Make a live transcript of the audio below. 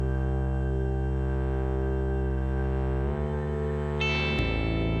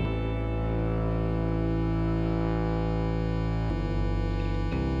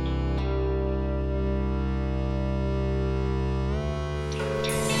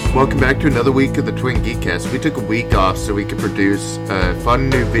Welcome back to another week of the Twin Geekcast. We took a week off so we could produce a fun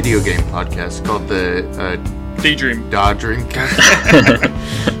new video game podcast called the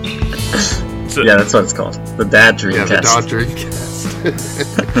Dreamcast. Yeah, that's what it's called. The Dad Dreamcast. Yeah, the Dad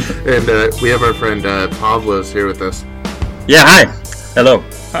Dreamcast. And we have our friend Pavlos here with us. Yeah, hi. Hello.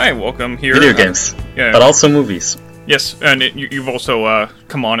 Hi, welcome here. Video games, but also movies. Yes, and you've also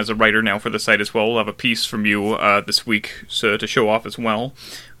come on as a writer now for the site as well. We'll have a piece from you this week to show off as well,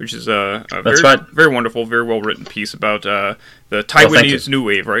 which is a very wonderful, very well-written piece about the Taiwanese New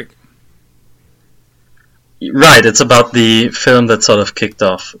Wave, right? Right, it's about the film that sort of kicked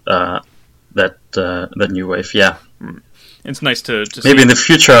off that New Wave, yeah. It's nice to maybe see. In the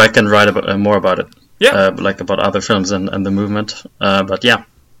future I can write more about it. Yeah. Like about other films and the movement, but yeah.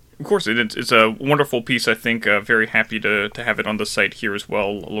 Of course, it's a wonderful piece, I think. Very happy to have it on the site here as well.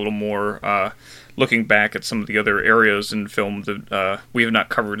 A little more looking back at some of the other areas in film that we have not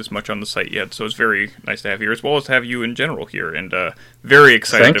covered as much on the site yet. So it's very nice to have here, as well as to have you in general here. And very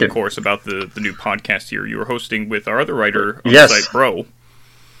excited, of course, about the new podcast here you were hosting with our other writer on the site, Bro.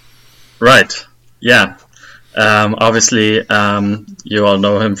 Right, yeah. Obviously, you all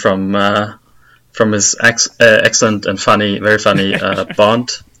know him from his excellent and very funny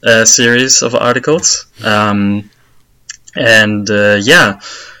Bond series of articles, we're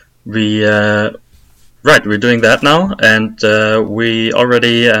doing that now, and we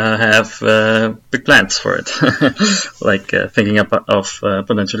already have big plans for it, like thinking of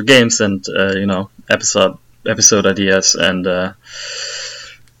potential games and episode ideas, and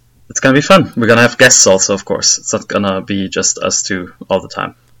it's gonna be fun. We're gonna have guests also, of course. It's not gonna be just us two all the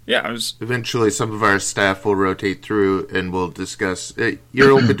time. Yeah, Eventually some of our staff will rotate through and we'll discuss.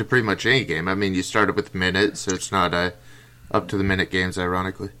 You're open to pretty much any game. I mean, you started with minute, so it's not up to the minute games,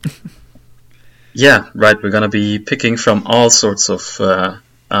 ironically. Yeah, right. We're going to be picking from all sorts of,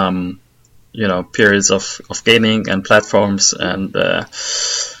 periods of gaming and platforms, and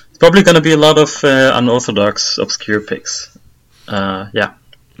probably going to be a lot of unorthodox, obscure picks. Yeah.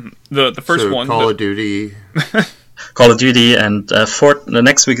 The first one. Call of Duty. Call of Duty, and the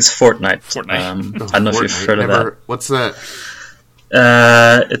next week is Fortnite. I don't know if you've heard of that. What's that?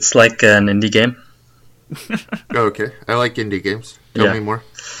 It's like an indie game. Oh, okay. I like indie games. Tell me more.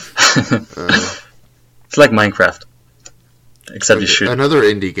 It's like Minecraft, except you shoot. Another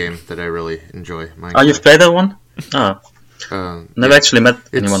indie game that I really enjoy. Minecraft. Oh, you've played that one? Oh. Never actually met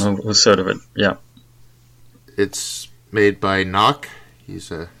anyone who's heard of it. Yeah. It's made by Knock. He's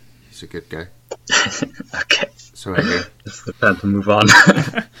a good guy. Okay. So I hear. It's the time to move on.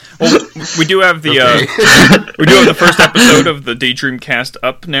 Well, we do have the the first episode of the Daydreamcast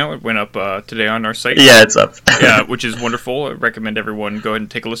up now. It went up today on our site. Yeah, it's up. Yeah, which is wonderful. I recommend everyone go ahead and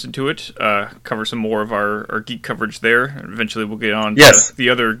take a listen to it. Cover some more of our geek coverage there. And eventually we'll get on to the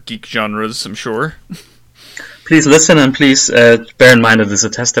other geek genres, I'm sure. Please listen, and please bear in mind that this is a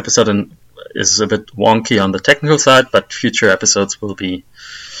test episode and is a bit wonky on the technical side, but future episodes will be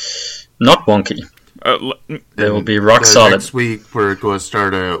not wonky. They will be rock solid. Next week we're going to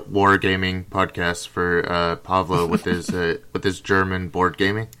start a wargaming podcast for Pavlo with his German board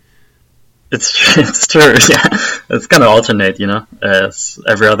gaming. It's true, yeah. It's going to alternate,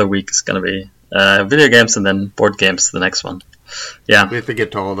 every other week is going to be video games and then board games the next one. Yeah. We have to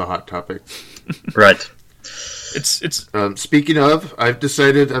get to all the hot topics. Right. It's speaking of, I've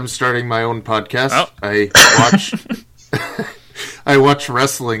decided I'm starting my own podcast. Oh. I watched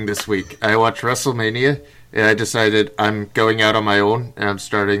wrestling this week. I watched WrestleMania, and I decided I'm going out on my own, and I'm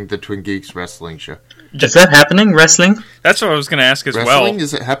starting the Twin Geeks wrestling show. Is that happening, wrestling? That's what I was going to ask as wrestling? well.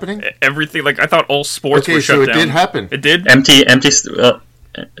 Is it happening? Everything, I thought all sports were shut down. Okay, so it did happen. It did? Empty, is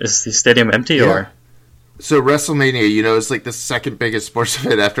the stadium empty, or? So WrestleMania, is like the second biggest sports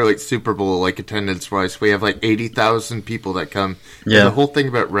event after Super Bowl, attendance-wise. We have 80,000 people that come. Yeah. And the whole thing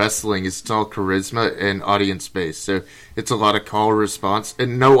about wrestling is it's all charisma and audience base. So it's a lot of call response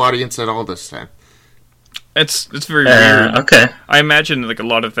and no audience at all this time. It's very weird. Okay. I imagine a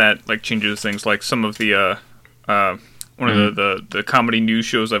lot of that changes things. Like some of the one of the comedy news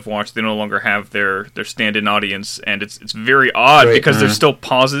shows I've watched, they no longer have their stand-in audience, and it's very odd because there's still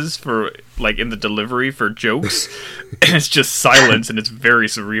pauses for in the delivery for jokes, and it's just silence, and it's very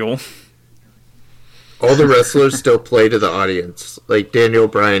surreal. All the wrestlers still play to the audience. Daniel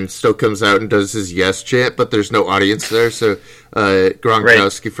Bryan still comes out and does his yes chant, but there's no audience there. So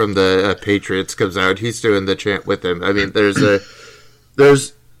Gronkowski from the Patriots comes out. He's doing the chant with him. I mean, there's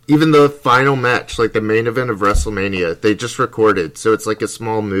even the final match, the main event of WrestleMania, they just recorded. So it's a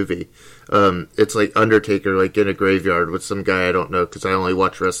small movie. It's Undertaker, in a graveyard with some guy I don't know because I only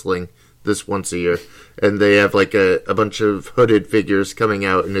watch wrestling this once a year, and they have like a bunch of hooded figures coming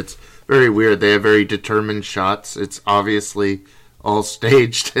out, and it's very weird. They have very determined shots. It's obviously all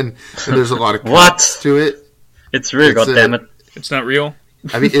staged, and there's a lot of cuts to it. It's real, goddammit. It's not real?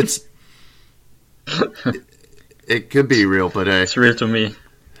 I mean, it could be real, but it's real to me.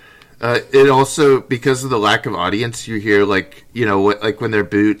 It also, because of the lack of audience, you hear like when their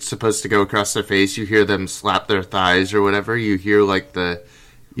boot's supposed to go across their face, you hear them slap their thighs or whatever. You hear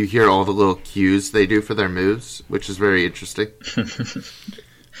all the little cues they do for their moves, which is very interesting.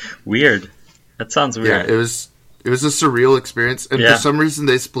 Weird. That sounds weird. Yeah, it was a surreal experience, and for some reason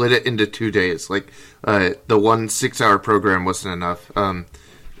they split it into 2 days. Like the 1 6-hour program wasn't enough.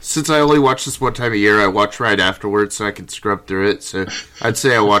 Since I only watch this one time a year, I watch right afterwards so I can scrub through it. So I'd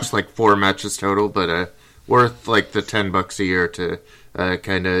say I watched like 4 matches total, but worth like the $10 a year to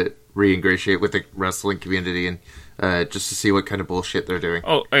kind of re-ingratiate with the wrestling community and just to see what kind of bullshit they're doing.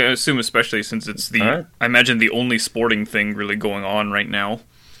 Oh, I assume especially since it's I imagine the only sporting thing really going on right now.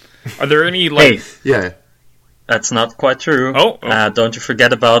 Are there any Hey, yeah, that's not quite true. Don't you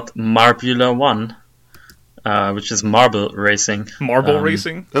forget about Marbula 1. Which is marble racing. Marble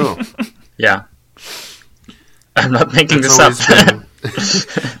racing? Oh. Yeah. I'm not making this up.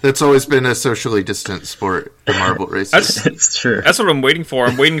 That's always been a socially distant sport, the marble racing. It's true. That's what I'm waiting for.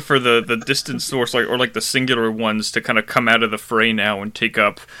 I'm waiting for the distant source, or the singular ones to kind of come out of the fray now and take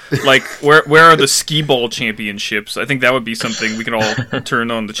up. Like, where are the skee ball championships? I think that would be something we can all turn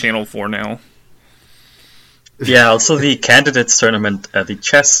on the channel for now. Yeah, also the candidates tournament, the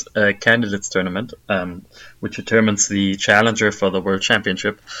chess candidates tournament, which determines the challenger for the world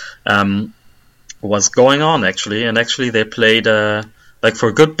championship, was going on actually, and actually they played like for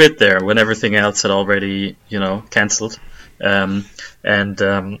a good bit there when everything else had already cancelled, and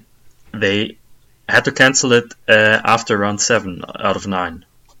they had to cancel it after round 7 out of 9.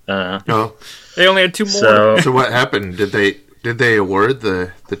 They only had 2 more. So what happened? Did they award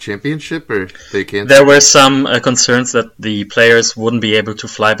the championship, or they canceled? There were some concerns that the players wouldn't be able to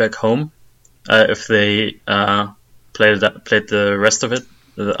fly back home if they played the rest of it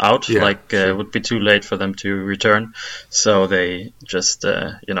out. Yeah, it would be too late for them to return. So they just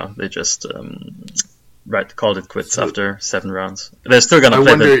called it quits after 7 rounds. They're still gonna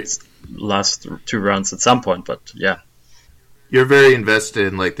play the last 2 rounds at some point, but yeah. You're very invested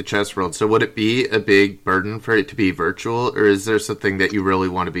in like the chess world, so would it be a big burden for it to be virtual, or is there something that you really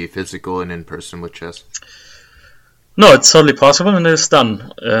want to be physical and in person with chess? No, it's totally possible, and it's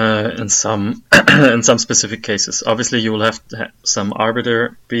done in some in some specific cases. Obviously, you will have to some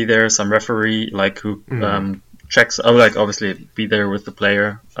arbiter be there, some referee who checks. Obviously be there with the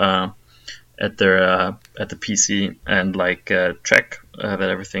player at the PC and check that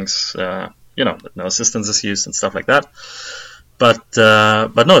everything's that no assistance is used and stuff like that. But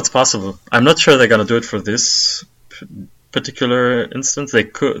no, it's possible. I'm not sure they're gonna do it for this particular instance. They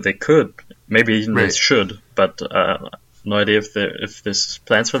could, maybe even they should, but no idea if there's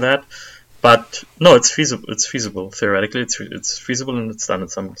plans for that. But no, it's feasible. It's feasible theoretically. It's feasible, and it's done in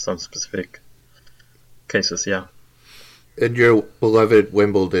some specific cases. Yeah. And your beloved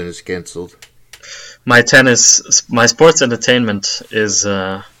Wimbledon is cancelled. My sports entertainment is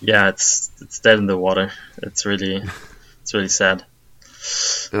it's dead in the water. It's really sad.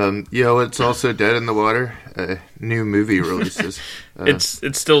 It's also dead in the water. New movie releases.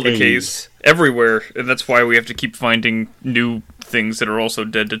 It's still the case everywhere, and that's why we have to keep finding new things that are also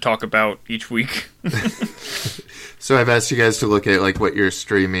dead to talk about each week. So I've asked you guys to look at what you're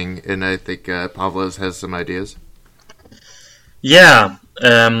streaming, and I think Pavlos has some ideas. Yeah.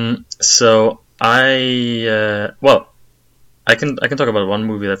 So I can talk about one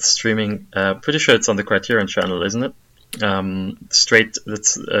movie that's streaming. Pretty sure it's on the Criterion channel, isn't it? Straight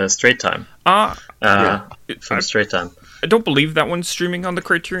Time. From Straight Time. I don't believe that one's streaming on the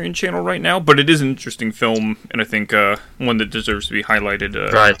Criterion channel right now, but it is an interesting film, and I think one that deserves to be highlighted.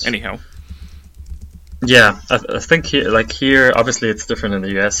 Right. Anyhow. Yeah, I think here, obviously it's different in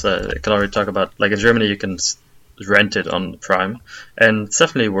the US. I can already talk about in Germany you can rent it on Prime, and it's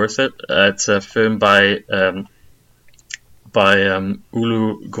definitely worth it. It's a film by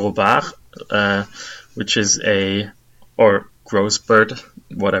Ulu Grobach, which is or Grossbird,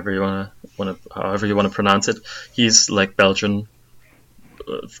 whatever however you want to pronounce it. He's Belgian,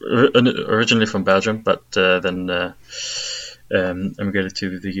 originally from Belgium, but then emigrated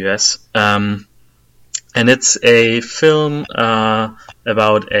to the US. And it's a film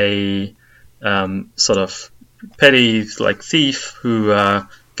about a sort of petty thief who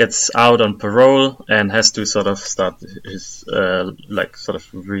gets out on parole and has to sort of start his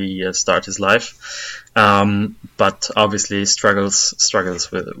restart his life, but obviously struggles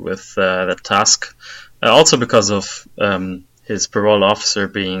with that task, also because of his parole officer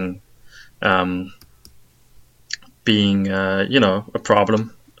being a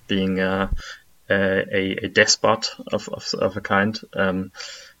problem, being a despot of a kind, and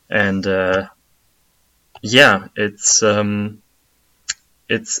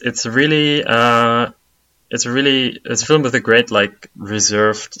it's a film with a great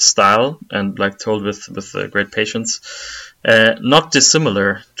reserved style and told with great patience, not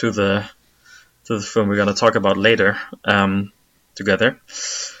dissimilar to the film we're going to talk about later together.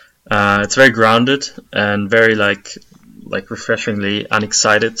 It's very grounded and very refreshingly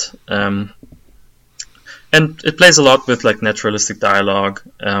unexcited, and it plays a lot with naturalistic dialogue.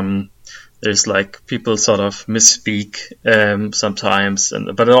 There's people sort of misspeak sometimes,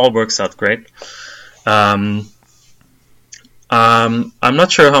 but it all works out great. I'm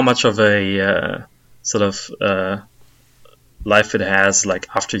not sure how much of a life it has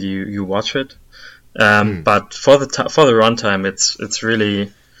after you watch it, but for the runtime, it's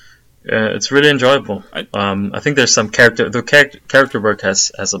really enjoyable. I think there's some character work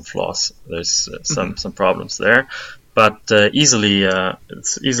has some flaws. There's some problems there, but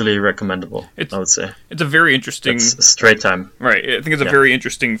it's easily recommendable. I would say it's a very interesting straight time. Right, I think it's a very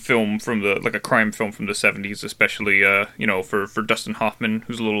interesting film from a crime film from the 70s, especially for Dustin Hoffman,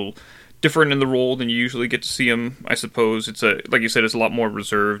 who's a little different in the role than you usually get to see him. I suppose it's like you said, it's a lot more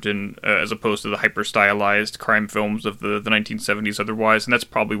reserved and as opposed to the hyper stylized crime films of the 1970s otherwise, and that's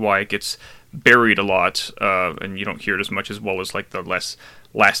probably why it gets buried a lot, and you don't hear it as much, as well as the less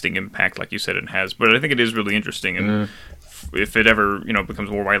lasting impact, like you said, it has. But I think it is really interesting, and if it ever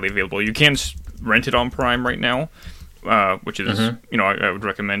becomes more widely available, you can rent it on Prime right now, which is I would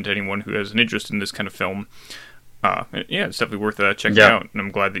recommend to anyone who has an interest in this kind of film. It's definitely worth checking out, and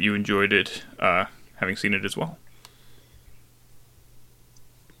I'm glad that you enjoyed it, having seen it as well.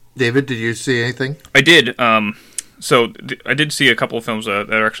 David, did you see anything? I did. So I did see a couple of films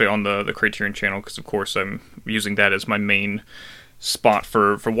that are actually on the Criterion channel, because of course I'm using that as my main spot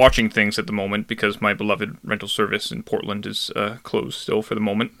for watching things at the moment, because my beloved rental service in Portland is closed still for the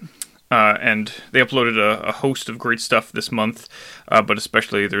moment. And they uploaded a host of great stuff this month, but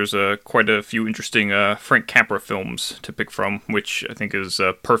especially there's quite a few interesting Frank Capra films to pick from, which I think is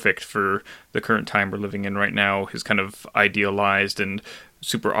perfect for the current time we're living in right now. His kind of idealized and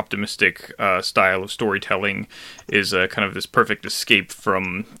super optimistic style of storytelling is kind of this perfect escape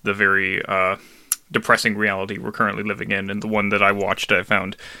from the very depressing reality we're currently living in. And the one that I watched I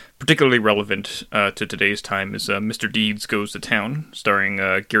found particularly relevant to today's time is Mr. Deeds Goes to Town, starring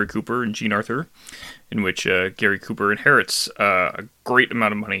Gary Cooper and Jean Arthur, in which Gary Cooper inherits a great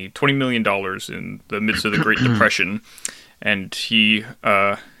amount of money, $20 million in the midst of the Great Depression, and he,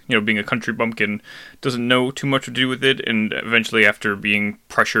 being a country bumpkin, doesn't know too much to do with it, and eventually, after being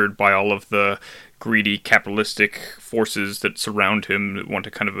pressured by all of the greedy capitalistic forces that surround him, that want to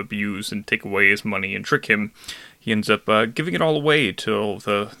kind of abuse and take away his money and trick him, he ends up giving it all away to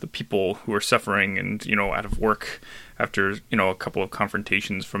the people who are suffering and, out of work after, a couple of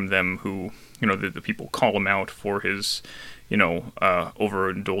confrontations from them who, the people call him out for his,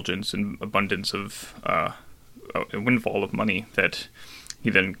 overindulgence and abundance of a windfall of money that he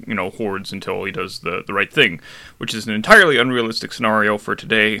then, hoards until he does the right thing, which is an entirely unrealistic scenario for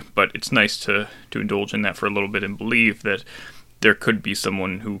today, but it's nice to indulge in that for a little bit and believe that there could be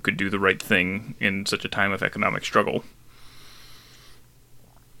someone who could do the right thing in such a time of economic struggle.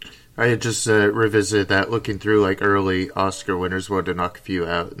 I had just revisited that, looking through early Oscar winners, wanted to knock a few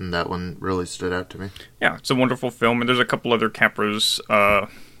out, and that one really stood out to me. Yeah, it's a wonderful film, and there's a couple other Capras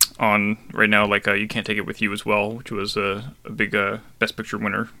on right now, You Can't Take It With You as well, which was a big Best Picture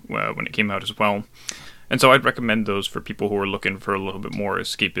winner when it came out as well. And so I'd recommend those for people who are looking for a little bit more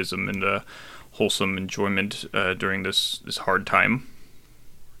escapism and wholesome enjoyment during this hard time.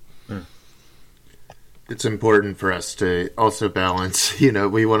 It's important for us to also balance,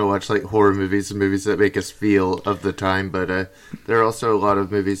 we want to watch horror movies and movies that make us feel of the time, but there are also a lot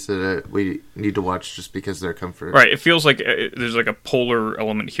of movies that we need to watch just because they're comfort. Right, it feels like there's a polar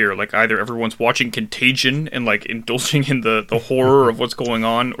element here, either everyone's watching Contagion and indulging in the horror of what's going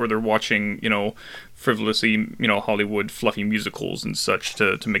on, or they're watching, frivolously, Hollywood fluffy musicals and such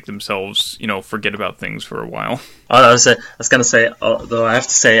to make themselves, forget about things for a while. I was gonna say, although I have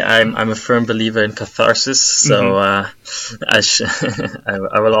to say I'm a firm believer in catharsis, so I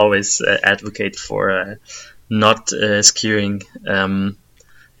will always advocate for not skewing,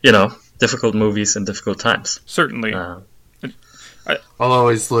 difficult movies in difficult times. Certainly. I'll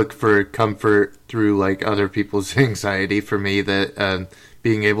always look for comfort through like other people's anxiety. For me, that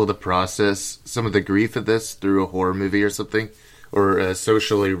being able to process some of the grief of this through a horror movie or something, or a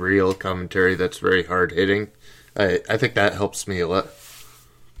socially real commentary that's very hard hitting, I think that helps me a lot.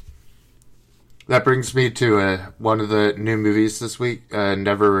 That brings me to one of the new movies this week,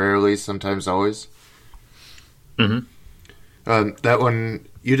 Never, Rarely, Sometimes, Always. Mm-hmm. That one,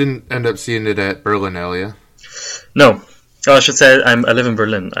 you didn't end up seeing it at Berlinale, yeah? No. Oh, I should say I live in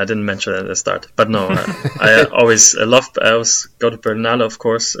Berlin. I didn't mention that at the start. But no, I always go to Berlinale, of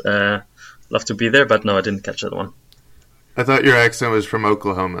course. Love to be there, but no, I didn't catch that one. I thought your accent was from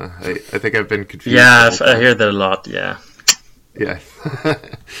Oklahoma. I think I've been confused. Yeah, I hear that a lot, yeah. Yeah.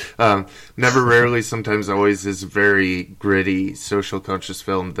 Never, Rarely, Sometimes, Always is a very gritty, social conscious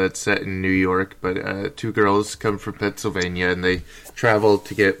film that's set in New York, but two girls come from Pennsylvania and they travel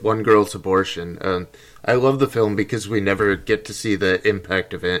to get one girl's abortion. I love the film because we never get to see the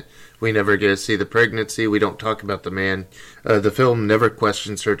impact of it. We never get to see the pregnancy. We don't talk about the man. The film never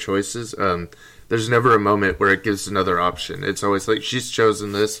questions her choices. There's never a moment where it gives another option. It's always like, she's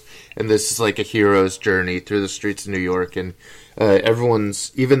chosen this, and this is like a hero's journey through the streets of New York, and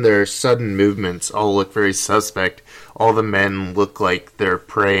everyone's, even their sudden movements all look very suspect. All the men look like they're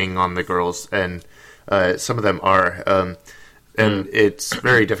preying on the girls, and some of them are. And it's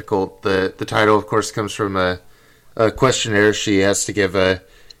very difficult. The title, of course, comes from a questionnaire she has to give,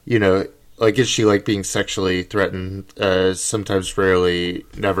 like, is she like being sexually threatened? Sometimes, rarely,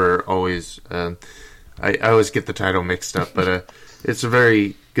 never, always. I always get the title mixed up, but it's a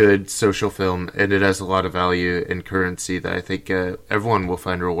very good social film, and it has a lot of value and currency that I think everyone will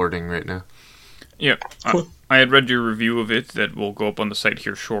find rewarding right now. Yeah, cool. I had read your review of it that will go up on the site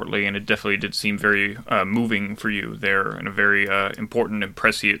here shortly, and it definitely did seem very moving for you there, and a very important and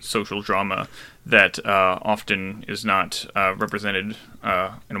prescient social drama that often is not represented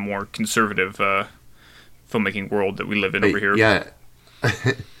in a more conservative filmmaking world that we live in over here. Yeah.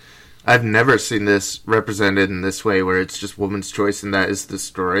 I've never seen this represented in this way, where it's just woman's choice and that is the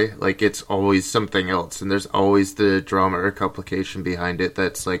story. Like, it's always something else, and there's always the drama or complication behind it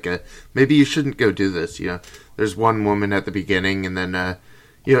that's like maybe you shouldn't go do this, There's one woman at the beginning, and then,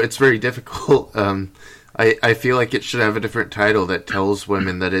 it's very difficult. I feel like it should have a different title that tells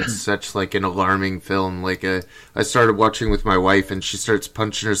women that it's such like an alarming film. Like, I started watching with my wife, and she starts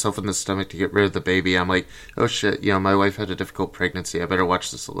punching herself in the stomach to get rid of the baby. I'm like, oh shit, my wife had a difficult pregnancy. I better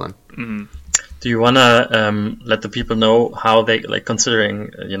watch this alone. Mm-hmm. Do you want to let the people know how they, like, considering,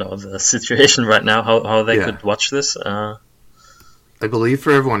 the situation right now, how they could watch this? I believe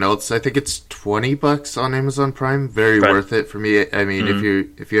for everyone else, I think it's $20 on Amazon Prime. Very worth it for me. I mean,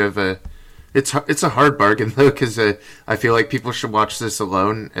 if you have a... It's a hard bargain, though, because I feel like people should watch this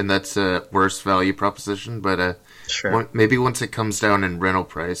alone, and that's a worse value proposition. But sure. Maybe once it comes down in rental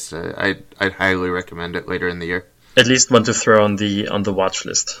price, I'd highly recommend it later in the year. At least one to throw on the watch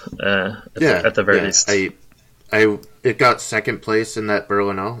list. At the very least. It got second place in that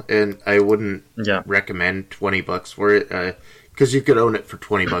Berlinale, and I wouldn't recommend $20 for it. Because you could own it for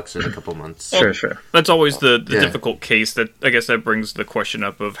 $20 in a couple months. Sure. That's always the difficult case. That I guess that brings the question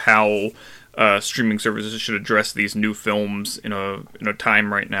up of how streaming services should address these new films in a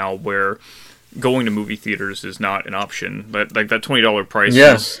time right now where going to movie theaters is not an option. But like that $20 price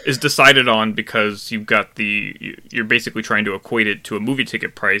is decided on because you've got you're basically trying to equate it to a movie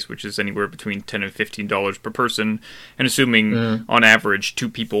ticket price, which is anywhere between $10 and $15 per person. And assuming on average 2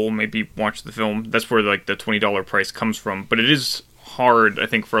 people maybe watch the film, that's where like the $20 price comes from. But it is hard, I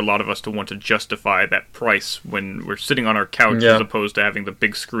think, for a lot of us to want to justify that price when we're sitting on our couch as opposed to having the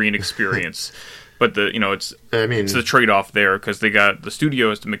big screen experience. But it's the trade-off there, because the studio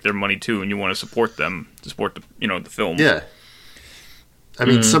has to make their money too, and you want to support them to support the film. Yeah. I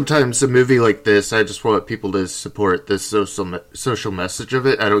mean, sometimes a movie like this, I just want people to support the social message of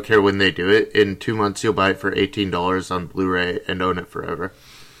it. I don't care when they do it. In 2 months, you'll buy it for $18 on Blu-ray and own it forever.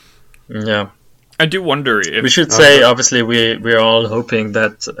 Yeah. I do wonder if... We should say, obviously, we're all hoping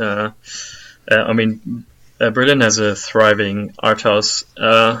that... Berlin has a thriving art house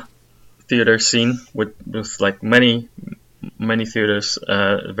theater scene with like many theaters,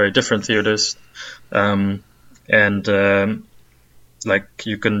 very different theaters, like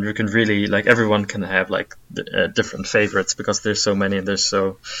you can really, like, everyone can have like different favorites because there's so many and there's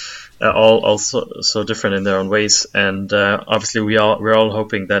so all so different in their own ways. And obviously we're all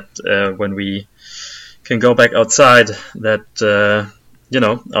hoping that when we can go back outside, that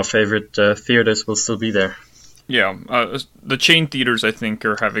our favorite theaters will still be there. Yeah, the chain theaters, I think,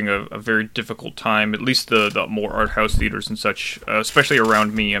 are having a very difficult time. At least the more art house theaters and such, especially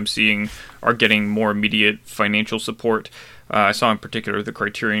around me, I'm seeing are getting more immediate financial support. I saw in particular the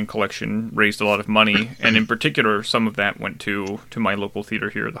Criterion Collection raised a lot of money, and in particular, some of that went to my local theater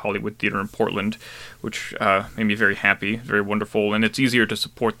here, the Hollywood Theater in Portland, which made me very happy, very wonderful. And it's easier to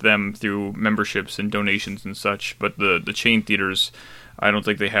support them through memberships and donations and such. But the chain theaters, I don't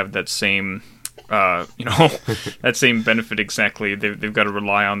think they have that same that same benefit exactly. They've got to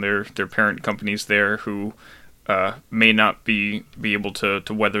rely on their parent companies there, who may not be able to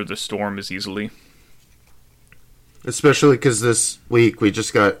weather the storm as easily. Especially because this week we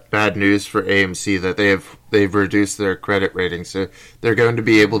just got bad news for AMC that they've reduced their credit rating, so they're going to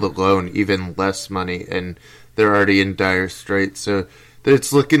be able to loan even less money, and they're already in dire straits. So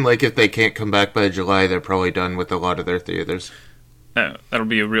it's looking like if they can't come back by July, they're probably done with a lot of their theaters. That'll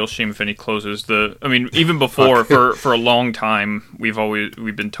be a real shame if any closes. Even before for a long time, we've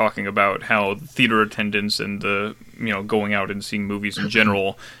been talking about how theater attendance and the going out and seeing movies in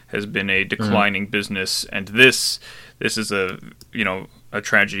general has been a declining business, and this is a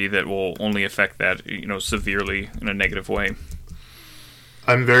tragedy that will only affect that severely in a negative way.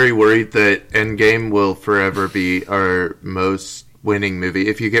 I'm very worried that Endgame will forever be our most winning movie.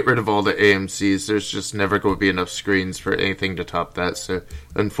 If you get rid of all the AMCs, there's just never going to be enough screens for anything to top that. So,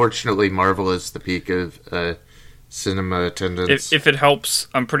 unfortunately, Marvel is the peak of cinema attendance. If it helps,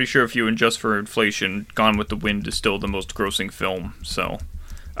 I'm pretty sure if you adjust for inflation, Gone with the Wind is still the most grossing film. So,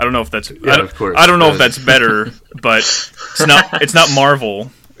 I don't know if that's of course. I don't know if that's better, but it's not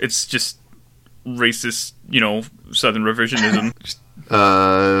Marvel. It's just racist, Southern revisionism.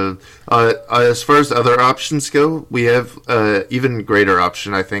 As far as other options go, we have even greater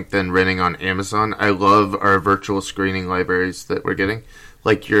option, I think, than renting on Amazon. I love our virtual screening libraries that we're getting.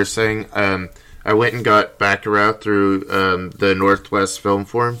 Like you're saying, I went and got Baccarat through the Northwest Film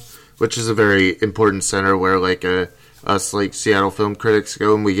Forum, which is a very important center where us Seattle film critics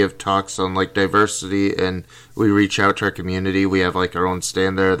go, and we give talks on diversity, and we reach out to our community. We have our own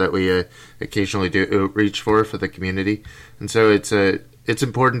stand there that we occasionally do reach for the community. And so it's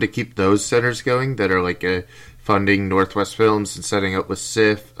important to keep those centers going that are funding Northwest Films and setting up with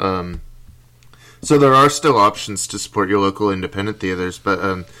SIF. So there are still options to support your local independent theaters,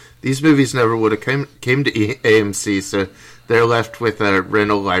 but these movies never would have came to AMC, so they're left with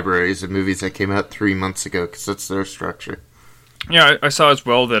rental libraries of movies that came out 3 months ago because that's their structure. Yeah, I saw as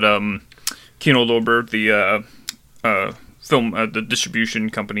well that Kino Lorber, the the distribution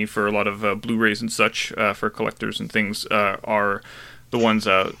company for a lot of Blu-rays and such for collectors and things, are the ones,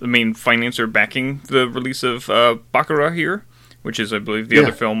 the main financer backing the release of Baccarat here, which is, I believe, the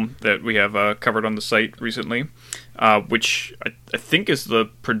other film that we have covered on the site recently, which I think is the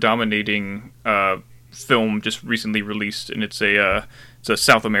predominating film just recently released, and it's a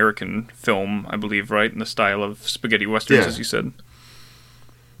South American film, I believe, right, in the style of spaghetti westerns, as you said.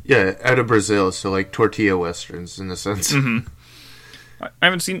 Yeah, out of Brazil, so tortilla westerns in a sense. Mm-hmm. I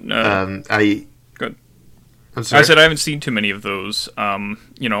haven't seen. Good. I'm sorry. I said I haven't seen too many of those. I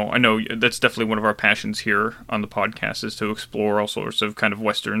know that's definitely one of our passions here on the podcast, is to explore all sorts of kind of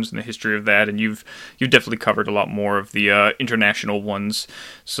westerns and the history of that. And you've definitely covered a lot more of the international ones.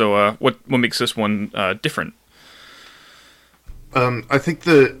 So what makes this one different? I think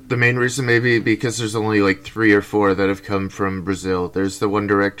the main reason maybe because there's only 3 or 4 that have come from Brazil. There's the one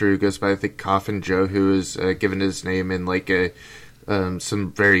director who goes by, I think, Coffin Joe, who is given his name in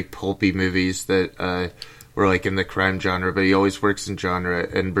some very pulpy movies that were in the crime genre, but he always works in genre.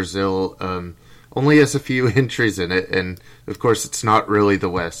 And Brazil only has a few entries in it, and of course it's not really the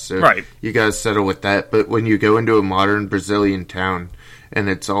West, so right. You guys settle with that. But when you go into a modern Brazilian town, and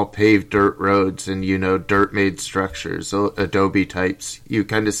it's all paved dirt roads and, dirt-made structures, adobe types, you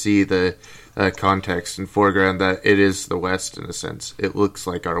kind of see the context and foreground that it is the West in a sense. It looks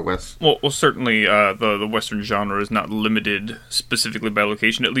like our West. Well, certainly the Western genre is not limited specifically by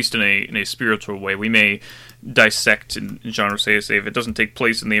location, at least in a spiritual way. We may dissect in genre, say if it doesn't take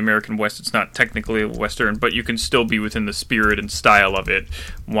place in the American West, it's not technically a Western, but you can still be within the spirit and style of it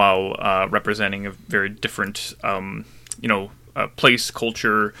while representing a very different, place,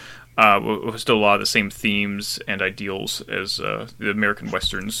 culture, with still a lot of the same themes and ideals as the American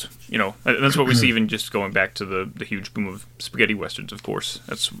Westerns. And that's what we see even just going back to the huge boom of spaghetti Westerns, of course.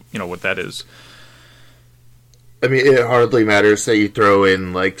 That's, what that is. I mean, it hardly matters that you throw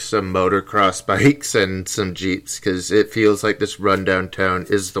in, some motocross bikes and some Jeeps, because it feels like this rundown town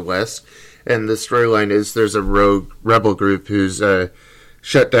is the West. And the storyline is there's a rogue rebel group who's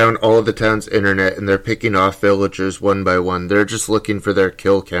shut down all of the town's internet, and they're picking off villagers one by one. They're just looking for their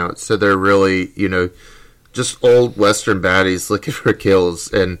kill count. So they're really, just old Western baddies looking for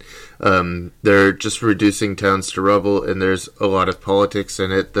kills. And they're just reducing towns to rubble, and there's a lot of politics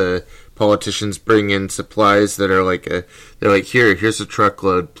in it. The politicians bring in supplies that are they're like, here's a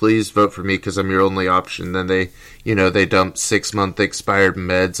truckload, please vote for me because I'm your only option. Then they dump 6-month expired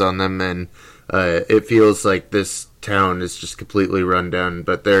meds on them, and it feels like this town is just completely run down.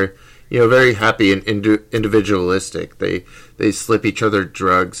 But they're very happy and individualistic. They slip each other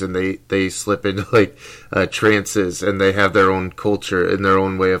drugs, and they slip into trances, and they have their own culture and their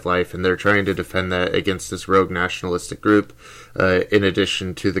own way of life, and they're trying to defend that against this rogue nationalistic group, in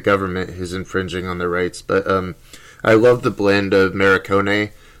addition to the government who's infringing on their rights. But I love the blend of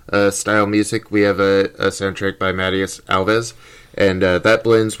Morricone style music. We have a soundtrack by Matthias Alves, and that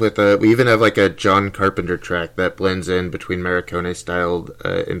blends with we even have a John Carpenter track that blends in between Morricone styled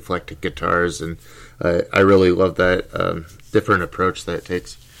inflected guitars, and I really love that different approach that it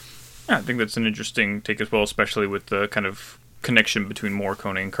takes. Yeah, I think that's an interesting take as well, especially with the kind of connection between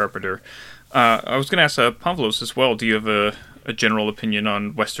Morricone and Carpenter. I was going to ask Pavlos as well. Do you have a general opinion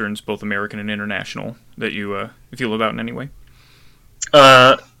on westerns, both American and international, that you feel about in any way?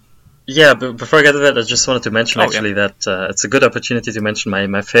 Yeah, but before I get to that, I just wanted to mention that it's a good opportunity to mention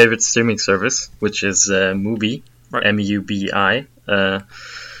my favorite streaming service, which is Mubi, right. M-U-B-I,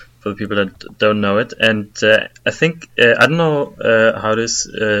 for the people that don't know it. And I think, I don't know how it is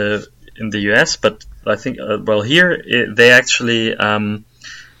in the US, but I think, here they actually have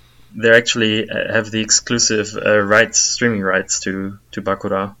the exclusive streaming rights to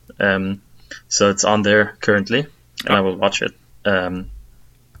Bakura. So it's on there currently, and I will watch it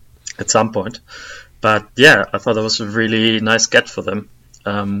at some point. But yeah, I thought that was a really nice get for them.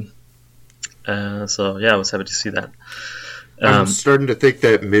 So yeah, I was happy to see that. I'm starting to think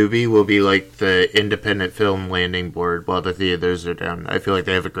that Mubi will be like the independent film landing board while the theaters are down. I feel like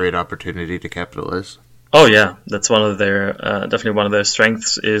they have a great opportunity to capitalize. Oh yeah, that's one of their definitely one of their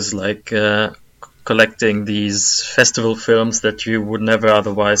strengths is collecting these festival films that you would never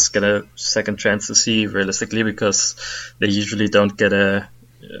otherwise get a second chance to see realistically, because they usually don't get a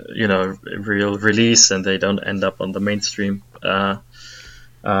real release, and they don't end up on the mainstream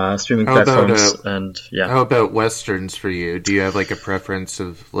streaming platforms. How about westerns for you? Do you have a preference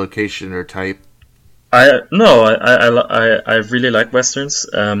of location or type? I really like westerns.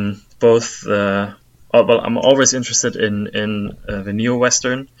 Both. I'm always interested in the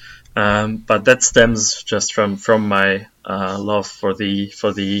neo-western, but that stems just from my love for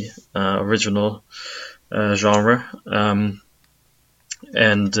the original genre.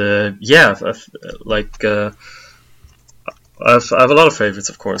 I have a lot of favorites,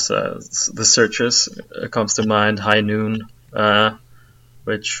 of course. The Searchers comes to mind. High Noon,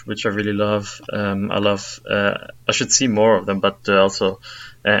 which I really love. I love. I should see more of them, but also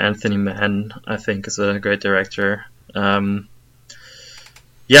Anthony Mann, I think, is a great director.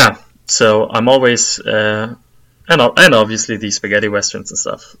 So I'm always and obviously the spaghetti westerns and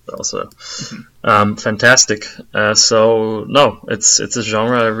stuff also fantastic. So no, it's a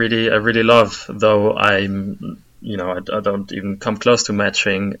genre I really love, though I don't even come close to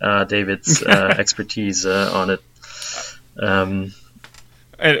matching David's expertise on it.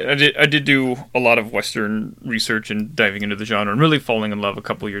 I did do a lot of Western research and diving into the genre and really falling in love a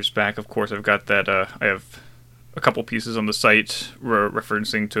couple years back. Of course, I've got that. I have a couple pieces on the site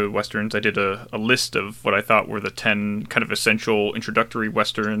referencing to Westerns. I did a list of what I thought were the 10 kind of essential introductory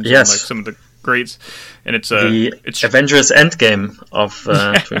Westerns. Yes. And some of the greats. And it's it's Avengers Endgame of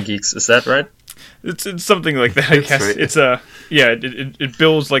Twin Geeks. Is that right? It's something like that, I guess. Right. It's it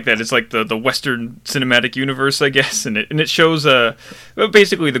builds like that. It's like the Western cinematic universe, I guess, and it shows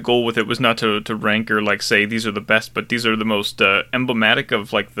basically the goal with it was not to rank or say these are the best, but these are the most emblematic of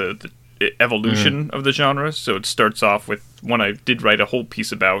the evolution of the genre. So it starts off with one I did write a whole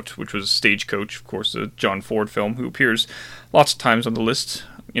piece about, which was Stagecoach, of course, a John Ford film who appears lots of times on the list,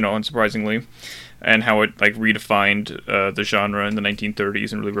 unsurprisingly. And how it redefined the genre in the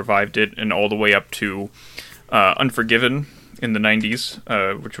 1930s and really revived it, and all the way up to Unforgiven in the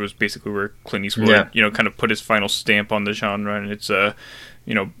 90s, which was basically where Clint Eastwood, kind of put his final stamp on the genre. And it's a,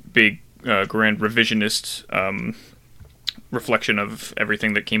 big, grand revisionist reflection of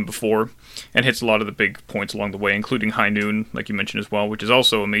everything that came before, and hits a lot of the big points along the way, including High Noon, like you mentioned as well, which is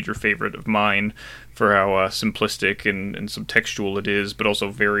also a major favorite of mine for how simplistic and subtextual it is, but also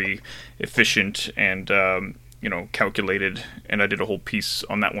very efficient and calculated. And I did a whole piece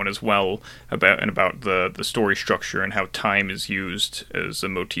on that one as well about the story structure and how time is used as a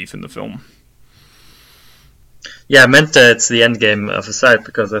motif in the film. Yeah, I meant it's the end game of the site,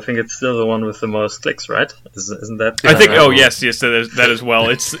 because I think it's still the one with the most clicks, right? Isn't that? I think. Yes, that as well.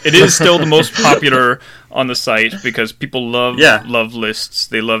 It is still the most popular on the site because people love lists.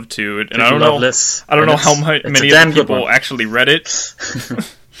 They love to, and I don't know. Lists. I don't know how many people actually read it,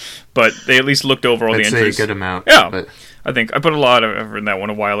 but they at least looked over all the entries. I'd say a good amount. Yeah. But... I think I put a lot of effort in that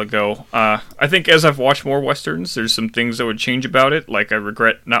one a while ago. I think as I've watched more Westerns, there's some things I would change about it. Like I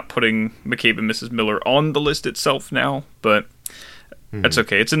regret not putting McCabe and Mrs. Miller on the list itself now, but that's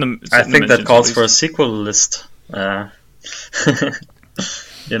okay. It's in the. I think that calls for a sequel list. You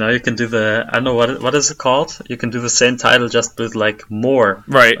know, you can do the. I don't know what is it called. You can do the same title just with like more.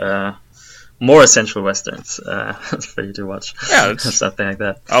 Right. More essential westerns for you to watch. Yeah, something like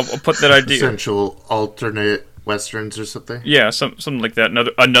that. I'll put that idea. Essential alternate westerns or something. Yeah, something like that.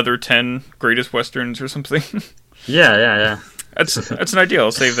 Another 10 greatest westerns or something. Yeah. That's an idea.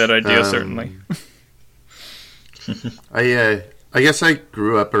 I'll save that idea certainly. I guess I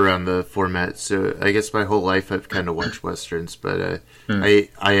grew up around the format, so I guess my whole life I've kind of watched westerns, but I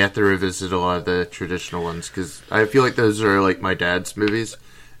have to revisit a lot of the traditional ones because I feel like those are like my dad's movies.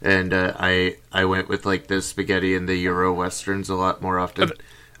 And I went with like the spaghetti and the Euro westerns a lot more often.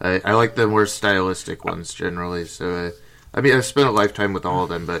 I like the more stylistic ones generally. So I mean, I've spent a lifetime with all of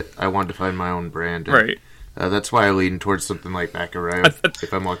them, but I wanted to find my own brand. And, right. That's why I lean towards something like Baccarat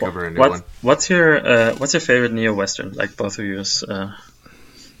if I'm looking over a new one. What's your favorite neo western? Like both of yours.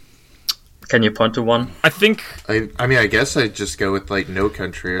 Can you point to one? I think. I mean, I guess I'd just go with like No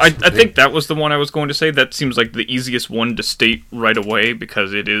Country. Or I think that was the one I was going to say. That seems like the easiest one to state right away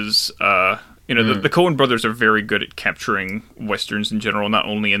because it is. The Coen brothers are very good at capturing westerns in general, not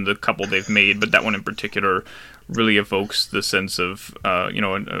only in the couple they've made, but that one in particular really evokes the sense of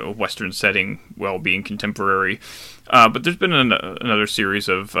a western setting while being contemporary. But there's been another series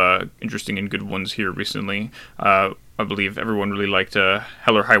of interesting and good ones here recently. I believe everyone really liked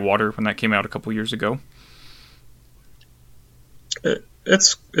Hell or High Water when that came out a couple years ago.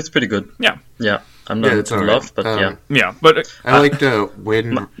 It's pretty good. Yeah. I'm not in love, but yeah. But I liked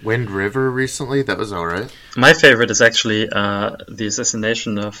Wind River recently. That was all right. My favorite is actually the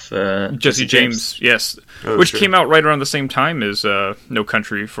assassination of Jesse James. Yes, which came out right around the same time as No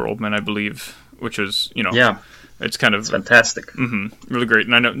Country for Old Men, I believe. Which was it's kind of fantastic. Really great,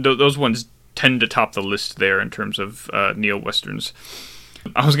 and I know those ones tend to top the list there in terms of neo-westerns.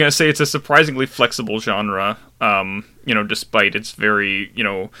 I was going to say it's a surprisingly flexible genre, despite its very,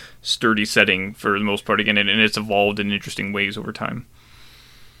 sturdy setting for the most part, again, and it's evolved in interesting ways over time.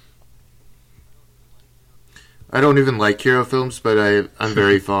 I don't even like hero films, but I'm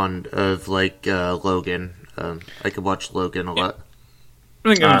very fond of, Logan. I could watch Logan a lot.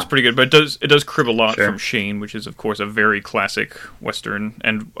 I think it's pretty good, but it does crib a lot from Shane, which is, of course, a very classic Western.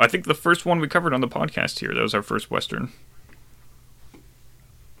 And I think the first one we covered on the podcast here, that was our first Western.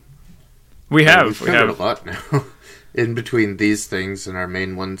 We've covered a lot now. In between these things and our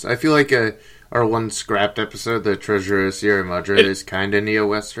main ones. I feel like our one scrapped episode, The Treasure of Sierra Madre, is kind of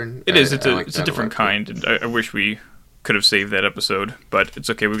neo-Western. It is. It's a different kind. And I wish we could have saved that episode, but it's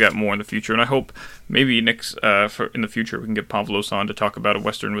okay. We've got more in the future, and I hope maybe in the future we can get Pavlos on to talk about a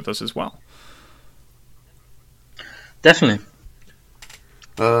Western with us as well. Definitely.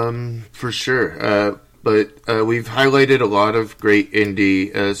 For sure. But we've highlighted a lot of great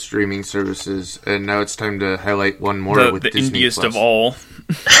indie streaming services, and now it's time to highlight one more with Disney+. The indiest of all.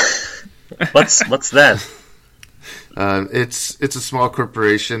 What's that? It's a small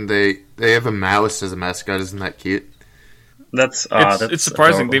corporation. They have a mouse as a mascot. Isn't that cute? It's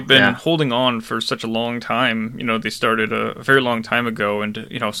surprising. Adorable. They've been holding on for such a long time. They started a very long time ago, and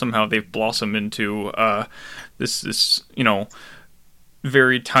somehow they've blossomed into this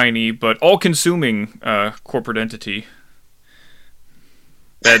very tiny but all-consuming corporate entity.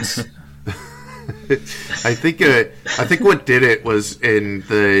 That's. I think what did it was in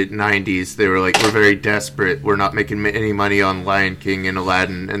the 90s. They were like, we're very desperate. We're not making any money on Lion King and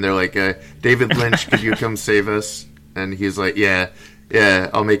Aladdin, and they're like, David Lynch, could you come save us? And he's like, yeah,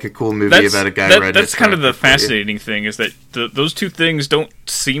 I'll make a cool movie about a guy riding. That's kind of the fascinating thing, is that those two things don't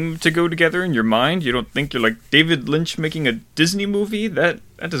seem to go together in your mind. You don't think you're like David Lynch making a Disney movie. That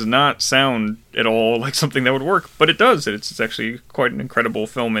does not sound at all like something that would work, but it does. It's actually quite an incredible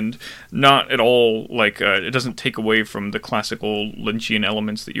film, and not at all like it doesn't take away from the classical Lynchian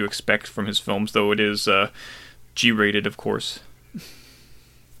elements that you expect from his films, though it is G-rated, of course.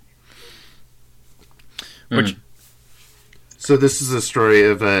 Which. So this is a story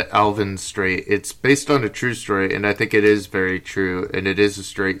of Alvin Straight. It's based on a true story, and I think it is very true, and it is a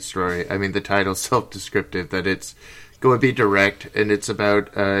straight story. I mean, the title's self-descriptive, that it's going to be direct, and it's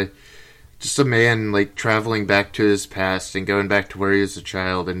about just a man like traveling back to his past and going back to where he was a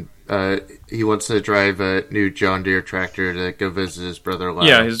child, and he wants to drive a new John Deere tractor to go visit his brother Lyle.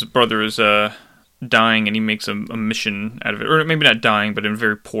 Yeah, his brother is dying, and he makes a mission out of it, or maybe not dying, but in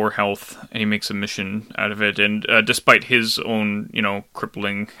very poor health, and he makes a mission out of it. And despite his own,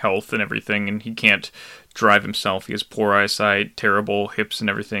 crippling health and everything, and he can't drive himself. He has poor eyesight, terrible hips, and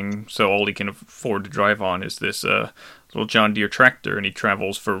everything. So all he can afford to drive on is this little John Deere tractor, and he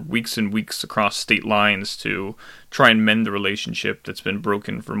travels for weeks and weeks across state lines to try and mend the relationship that's been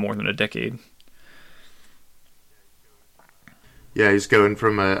broken for more than a decade. Yeah, he's going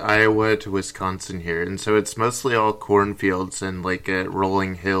from Iowa to Wisconsin here, and so it's mostly all cornfields and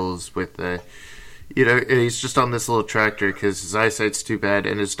rolling hills with and he's just on this little tractor because his eyesight's too bad,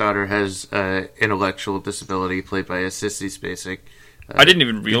 and his daughter has intellectual disability played by a Sissy Spacek. I didn't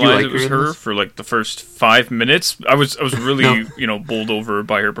even realize it was her for the first 5 minutes. I was really bowled over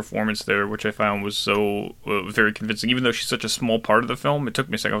by her performance there, which I found was so very convincing. Even though she's such a small part of the film, it took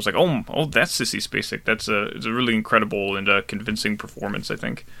me a second. I was like, oh, that's Sissy Spacek. It's a really incredible and convincing performance, I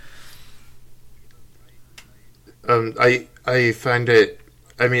think. I find it.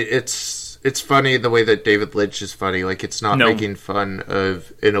 I mean, it's funny the way that David Lynch is funny. It's not making fun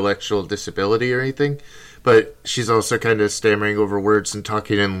of intellectual disability or anything. But she's also kind of stammering over words and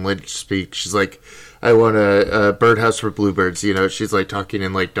talking in Lynch speak. She's like, I want a birdhouse for bluebirds. She's talking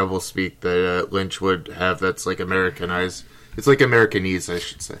in double speak that Lynch would have that's Americanized. It's Americanese, I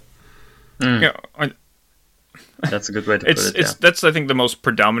should say. Yeah, that's a good way to put it. Yeah. That's, I think, the most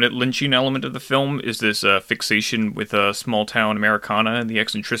predominant Lynchian element of the film is this fixation with small town Americana and the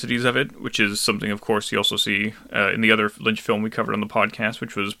eccentricities of it, which is something, of course, you also see in the other Lynch film we covered on the podcast,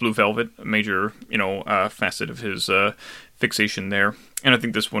 which was Blue Velvet, a major, facet of his fixation there. And I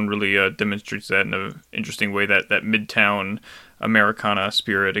think this one really demonstrates that in an interesting way, that Midtown Americana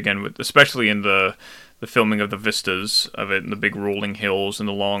spirit, again, especially in the filming of the vistas of it and the big rolling hills and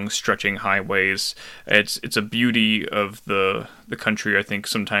the long stretching highways. It's a beauty of the country I think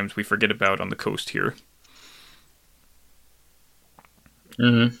sometimes we forget about on the coast here.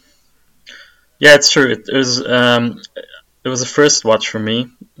 Mm-hmm. Yeah, it's true. It was a first watch for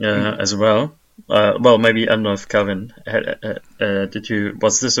me as well. Well, maybe I don't know if Calvin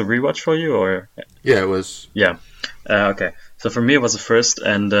was this a rewatch for you or? Yeah, it was. Yeah. Okay. So for me it was a first,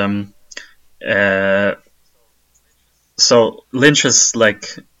 and so Lynch has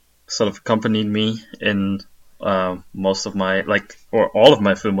sort of accompanied me in most of my or all of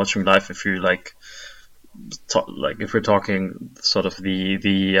my film watching life. If you if we're talking sort of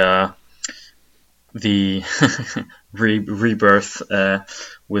the rebirth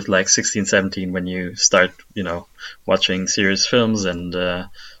with 16, 17 when you start watching serious films and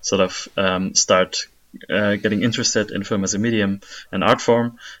sort of start getting interested in film as a medium and art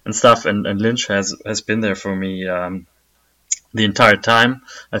form and stuff, and Lynch has been there for me the entire time.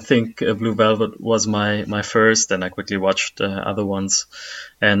 I think Blue Velvet was my first, and I quickly watched other ones,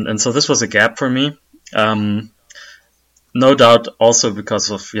 and so this was a gap for me. No doubt also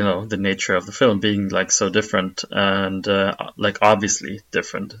because of the nature of the film being so different and obviously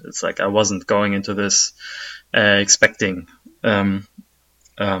different. It's I wasn't going into this expecting the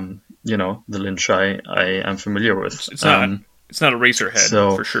Lynch I am familiar with. It's not a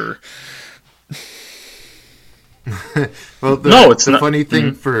Eraserhead, for sure. Well, the funny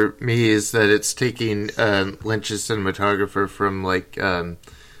thing for me is that it's taking Lynch's cinematographer from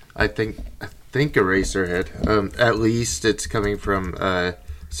I think Eraserhead. At least it's coming from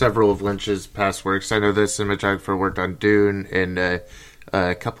several of Lynch's past works. I know the cinematographer worked on Dune and a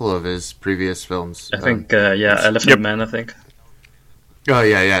couple of his previous films. I think Elephant Man. I think. Oh,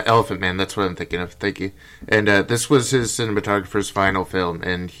 yeah, Elephant Man, that's what I'm thinking of, thank you. And this was his cinematographer's final film,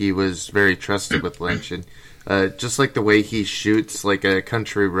 and he was very trusted with Lynch, and just the way he shoots, a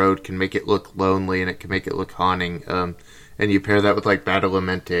country road can make it look lonely, and it can make it look haunting, and you pair that with,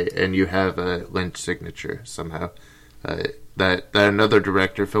 Badalamenti, and you have a Lynch signature, somehow, that another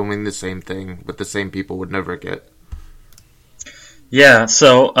director filming the same thing with the same people would never get. Yeah,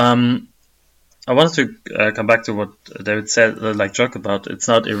 so, I wanted to come back to what David said, joke about. It's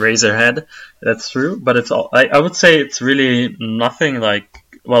not Eraserhead, that's true, but it's all. I would say it's really nothing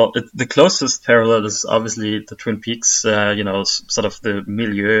the closest parallel is obviously the Twin Peaks. Sort of the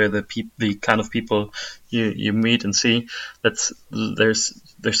milieu, the kind of people you meet and see. There's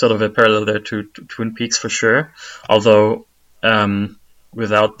sort of a parallel there to Twin Peaks for sure. Although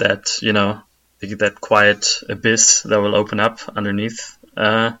without that, that quiet abyss that will open up underneath.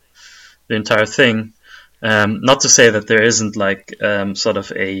 The entire thing. Not to say that there isn't sort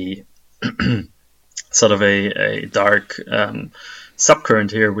of a sort of a dark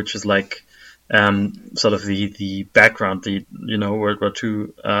subcurrent here, which is sort of the background, the World War II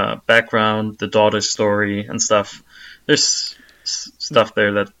background, the daughter's story and stuff. There's stuff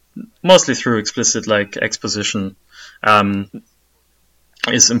there that mostly through explicit like exposition,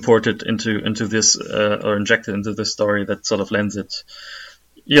 is imported into this or injected into this story that sort of lends it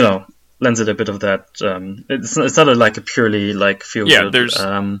a bit of that. It's not like a purely like feel good.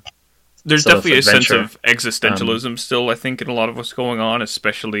 There's definitely a sense of existentialism still, I think, in a lot of what's going on,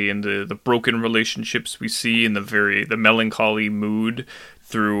 especially in the broken relationships we see, in the melancholy mood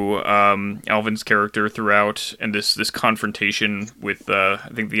through Alvin's character throughout, and this confrontation with I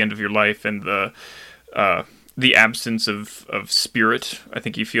think the end of your life and the absence of spirit. I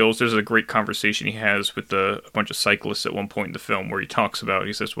think he feels there's a great conversation he has with a bunch of cyclists at one point in the film where he talks about,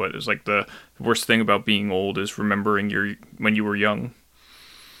 he says, what is like the worst thing about being old is remembering when you were young.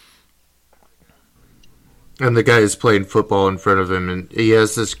 And the guy is playing football in front of him, and he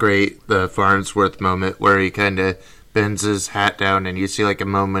has this great Farnsworth moment where he kind of bends his hat down, and you see like a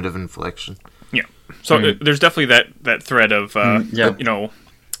moment of inflection. Yeah. So there's definitely that thread of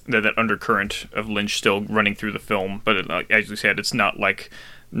that undercurrent of Lynch still running through the film, but as you said, it's not like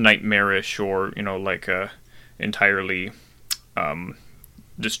nightmarish or like a entirely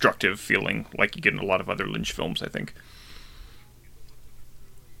destructive feeling like you get in a lot of other Lynch films, I think.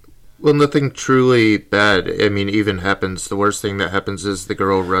 Well, nothing truly bad, even happens. The worst thing that happens is the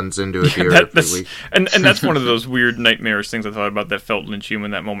girl runs into a deer every week. And that's one of those weird nightmarish things I thought about that felt Lynchian when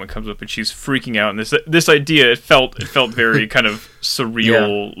that moment comes up and she's freaking out. And this idea, it felt very kind of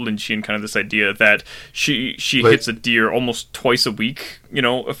surreal Lynchian, kind of this idea that she hits a deer almost twice a week,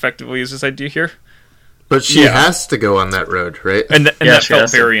 effectively is this idea here. But she has to go on that road, right? And that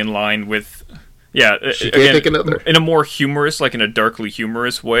felt very in line with... Yeah, she can't take another. In a more humorous, like in a darkly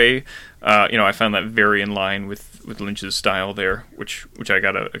humorous way, I found that very in line with Lynch's style there, which I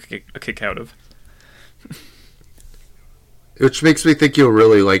got a kick out of. Which makes me think you'll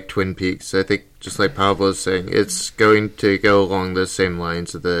really like Twin Peaks. I think, just like Pablo's saying, it's going to go along the same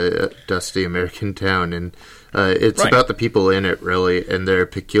lines of the dusty American town, and it's about the people in it, really, and their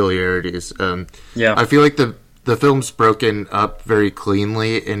peculiarities. I feel like the film's broken up very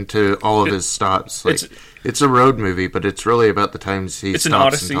cleanly into all of his stops. It's a road movie, but it's really about the times he stops and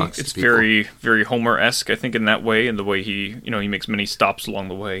talks to people. It's an odyssey. It's very, very Homer-esque, I think, in that way, and the way he makes many stops along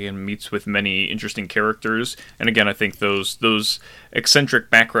the way and meets with many interesting characters. And again, I think those eccentric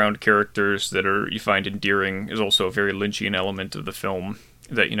background characters that you find endearing is also a very Lynchian element of the film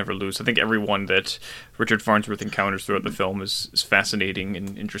that you never lose. I think everyone that Richard Farnsworth encounters throughout the film is fascinating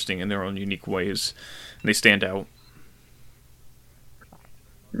and interesting in their own unique ways. And they stand out.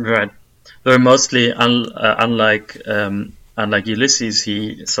 Right. They're mostly unlike Ulysses.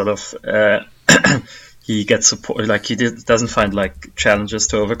 He sort of he gets support. Like he doesn't find like challenges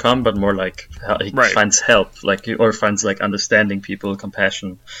to overcome, but more like he finds help, or finds like understanding people,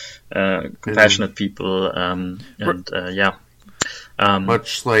 compassionate people,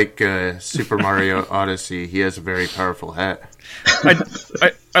 much like Super Mario Odyssey, he has a very powerful hat.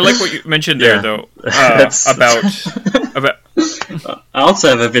 I like what you mentioned there, though, about. I also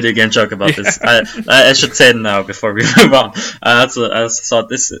have a video game joke about this. I should say it now before we move on. I thought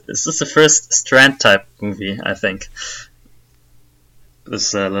this is the first Strand type movie, I think.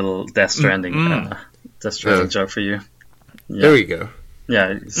 This little Death Stranding joke for you. Yeah. There we go.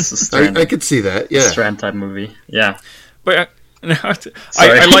 Yeah, it's a Strand, I could see that. Yeah, Strand type movie. Yeah, but. I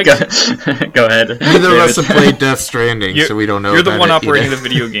like. Go ahead. Neither of us have played Death Stranding, so we don't know. You're the one operating the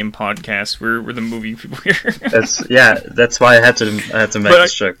video game podcast. We're the movie people here. That's why I had to make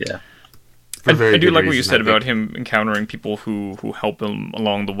this joke. Yeah, I do like what you said about him encountering people who help him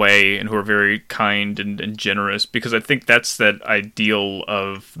along the way and who are very kind and generous, because I think that's that ideal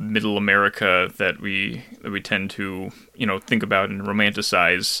of middle America that we tend to think about and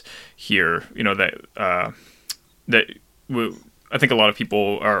romanticize here. I think a lot of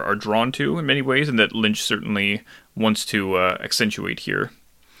people are drawn to in many ways, and that Lynch certainly wants to accentuate here.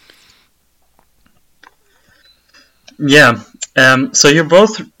 Yeah. So you're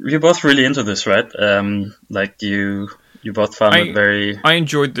both really into this, right? Like you both found it very. I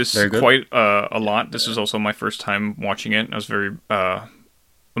enjoyed this quite a lot. This is also my first time watching it. I was very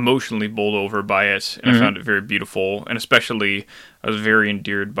emotionally bowled over by it, and I found it very beautiful. And especially, I was very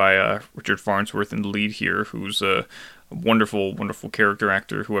endeared by Richard Farnsworth in the lead here, who's a wonderful, wonderful character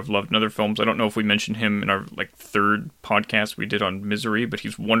actor who I've loved in other films. I don't know if we mentioned him in our third podcast we did on Misery, but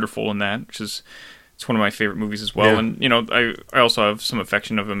he's wonderful in that, it's one of my favorite movies as well. Yeah. And I also have some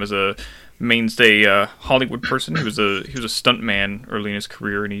affection of him as a mainstay Hollywood person. He was a stunt man early in his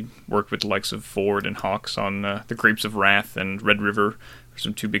career, and he worked with the likes of Ford and Hawks on The Grapes of Wrath and Red River.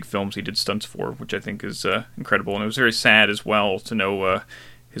 Some two big films he did stunts for, which I think is incredible. And it was very sad as well to know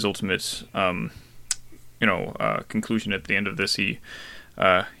his ultimate conclusion at the end of this. He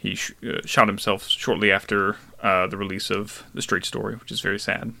he shot himself shortly after the release of The Straight Story, which is very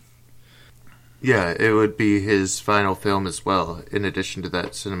sad. Yeah, it would be his final film as well, in addition to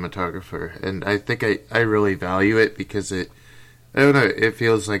that cinematographer. And I think I really value it because I don't know, it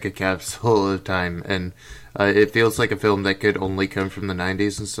feels like a capsule of time. And it feels like a film that could only come from the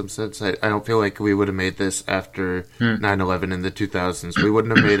 90s in some sense. I don't feel like we would have made this after 9/11 in the 2000s. We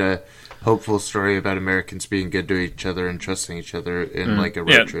wouldn't have made a hopeful story about Americans being good to each other and trusting each other in like a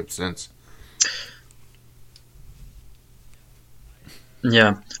road trip sense.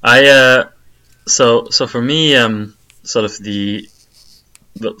 Yeah, So for me, sort of the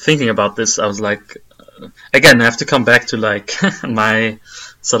thinking about this, I was like, again, I have to come back to like my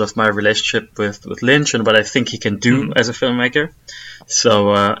relationship with Lynch and what I think he can do as a filmmaker.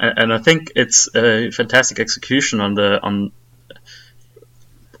 So and I think it's a fantastic execution on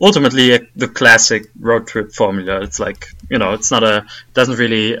ultimately the classic road trip formula. It's like, it's not doesn't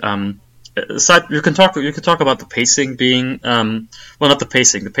really. Aside, you can talk about the pacing being not the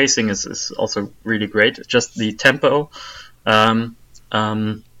pacing. The pacing is also really great. Just the tempo,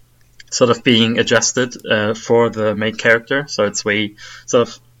 sort of being adjusted for the main character. So it's way sort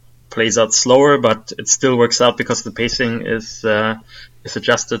of plays out slower, but it still works out because the pacing is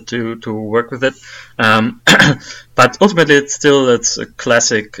adjusted to work with it. But ultimately, it's a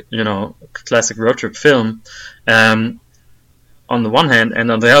classic road trip film. On the one hand,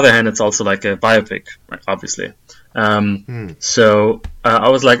 and on the other hand, it's also like a biopic, obviously. So I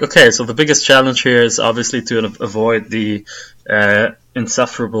was like, okay, so the biggest challenge here is obviously to avoid the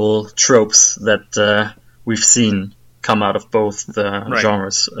insufferable tropes that we've seen come out of both the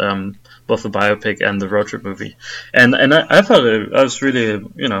genres, both the biopic and the road trip movie. And I thought I was really,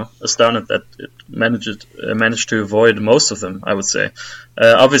 astounded that it managed to avoid most of them, I would say.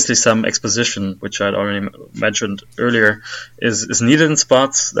 Obviously, some exposition, which I'd already mentioned earlier, is needed in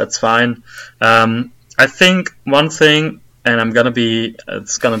spots. That's fine. I think one thing, and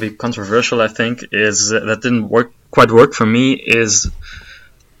it's gonna be controversial, I think, is that didn't quite work for me. Is,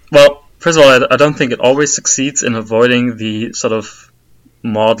 well, first of all, I don't think it always succeeds in avoiding the sort of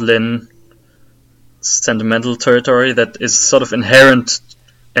maudlin, sentimental territory that is sort of an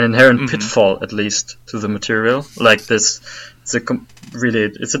inherent pitfall, at least, to the material. Like this, it's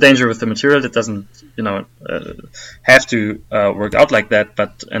a danger with the material that doesn't, have to work out like that.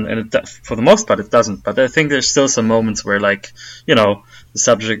 But for the most part, it doesn't. But I think there's still some moments where, like, the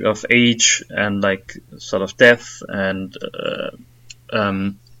subject of age and like sort of death and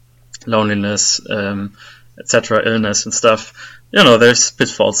loneliness, etc., illness and stuff. There's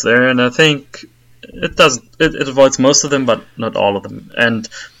pitfalls there, and I think it avoids most of them, but not all of them. And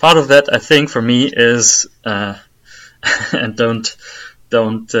part of that, I think, for me is, and don't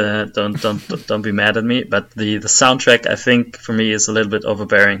be mad at me, but the soundtrack, I think, for me is a little bit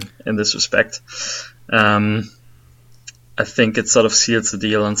overbearing in this respect. I think it sort of seals the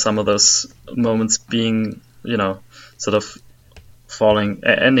deal on some of those moments being, sort of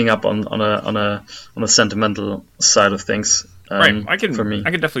ending up on a sentimental side of things. Right, I can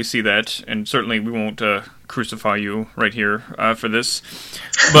definitely see that, and certainly we won't crucify you right here for this.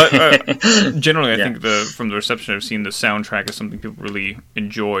 But generally, I think from the reception I've seen, the soundtrack is something people really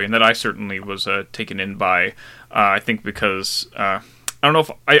enjoy, and that I certainly was taken in by. I think because I don't know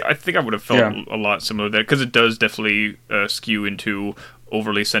if I think I would have felt a lot similar to that, because it does definitely skew into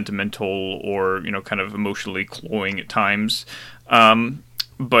overly sentimental or kind of emotionally cloying at times.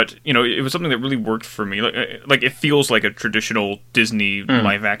 But, it was something that really worked for me. Like it feels like a traditional Disney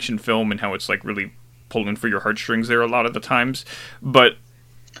live-action film, and how it's, like, really pulling for your heartstrings there a lot of the times. But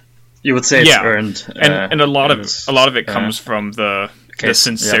you would say it's earned. And a lot of it comes from the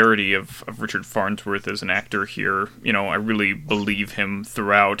sincerity of Richard Farnsworth as an actor here. I really believe him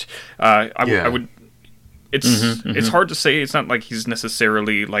throughout. I would... It's hard to say. It's not like he's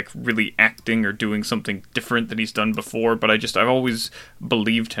necessarily like really acting or doing something different than he's done before, but I've always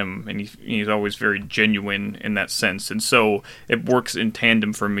believed him, and he's always very genuine in that sense, and so it works in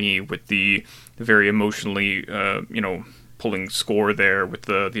tandem for me with the very emotionally pulling score there with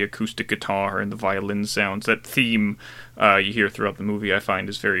the acoustic guitar and the violin sounds. That theme you hear throughout the movie, I find,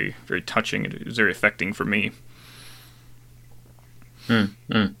 is very, very touching, and it's very affecting for me.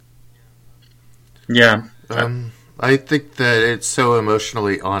 Yeah. I think that it's so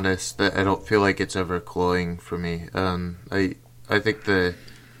emotionally honest that I don't feel like it's ever cloying for me. I think the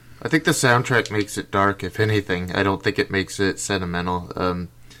soundtrack makes it dark, if anything. I don't think it makes it sentimental.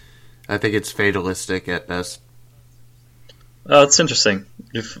 I think it's fatalistic at best. Oh, it's interesting.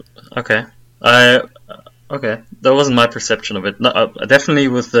 Okay. That wasn't my perception of it. No, definitely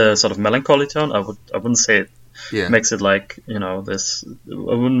with the sort of melancholy tone, I wouldn't say Yeah. makes it like, this. I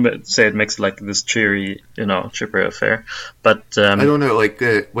wouldn't say it makes it like this cheery, chipper affair, but I don't know. Like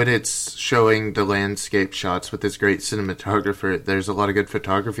when it's showing the landscape shots with this great cinematographer, there's a lot of good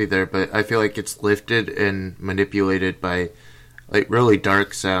photography there, but I feel like it's lifted and manipulated by like really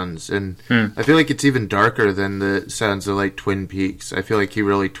dark sounds, and I feel like it's even darker than the sounds of like Twin Peaks. I feel like he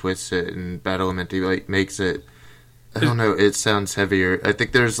really twists it, and Bad Element he like makes it. I don't know. It sounds heavier. I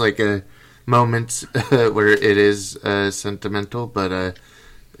think there's like a moment where it is sentimental, but I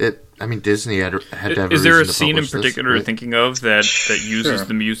mean, Disney had to have. Is there a to scene in publish particular this, you're thinking of that uses Sure.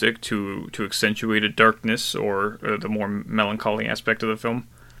 the music to accentuate a darkness or the more melancholy aspect of the film?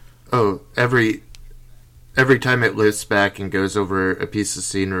 Oh, every time it lifts back and goes over a piece of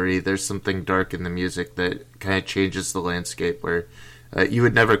scenery, there's something dark in the music that kind of changes the landscape where you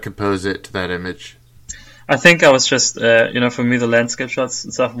would never compose it to that image. I think I was just, for me, the landscape shots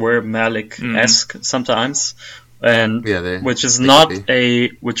and stuff were Malick-esque sometimes, and Yeah, which is they not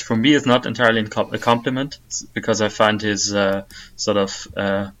could which for me is not entirely a compliment, because I find his sort of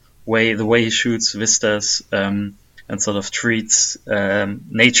the way he shoots vistas and sort of treats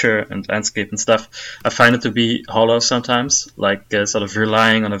nature and landscape and stuff, I find it to be hollow sometimes, like sort of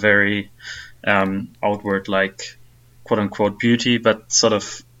relying on a very outward, like quote unquote beauty, but sort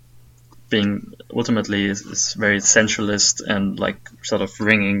of being ultimately is very sensualist and like sort of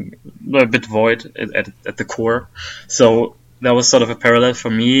ringing a bit void at the core. So that was sort of a parallel for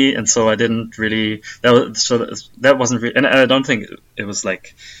me, and so I didn't really that wasn't really, and I don't think it was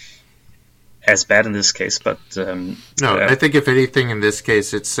like as bad in this case, but No, I think if anything in this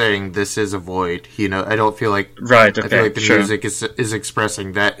case, it's saying this is a void. I don't feel like right. Okay, I feel like the sure. music is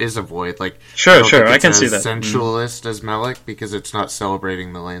expressing that is a void. Like Sure, don't think I it's can see as that. sensualist as Malick because it's not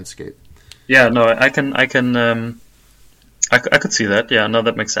celebrating the landscape. Yeah, no, I could see that. Yeah, no,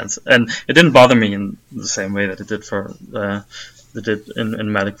 that makes sense, and it didn't bother me in the same way that it did in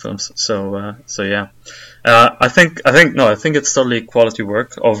Malick films. So yeah, I think it's totally quality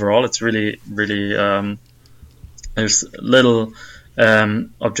work overall. It's really there's little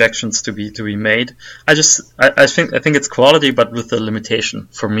objections to be made. I think it's quality, but with a limitation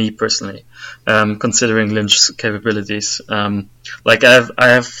for me personally, considering Lynch's capabilities. Like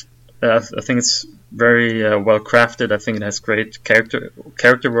I think it's very well crafted. I think it has great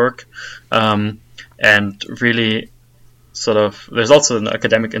character work, and really sort of. There's also an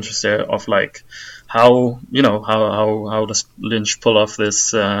academic interest there of like how does Lynch pull off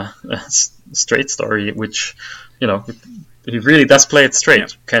this straight story, which he really does play it straight. Yeah.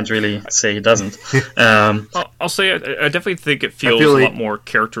 Can't really say he doesn't. I'll say I definitely think it feels a lot more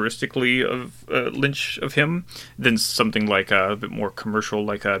characteristically of Lynch of him than something like a bit more commercial,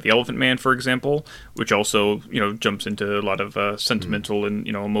 like The Elephant Man, for example, which also jumps into a lot of sentimental and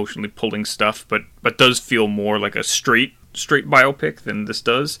emotionally pulling stuff, but does feel more like a straight biopic than this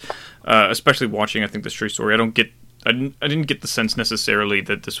does. Especially watching, I think, the straight story, I didn't get the sense necessarily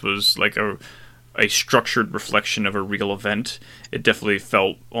that this was like a structured reflection of a real event. It definitely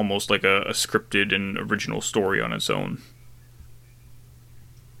felt almost like a scripted and original story on its own.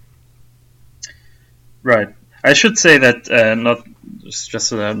 Right. I should say that not just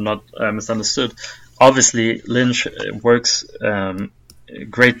so that I'm not misunderstood. Obviously, Lynch works a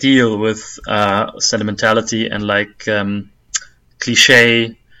great deal with sentimentality and like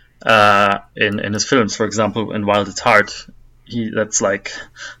cliche in his films. For example, in Wild at Heart, that's like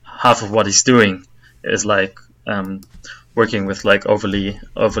half of what he's doing is like working with like overly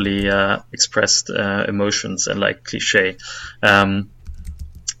expressed emotions and like cliche.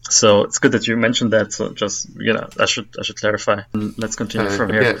 So it's good that you mentioned that. So just I should clarify. Let's continue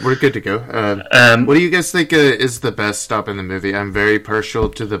from here. Yeah, we're good to go. What do you guys think is the best stop in the movie? I'm very partial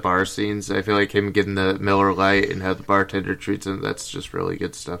to the bar scenes. I feel like him getting the Miller Lite and how the bartender treats him. That's just really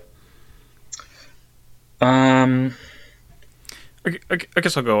good stuff. I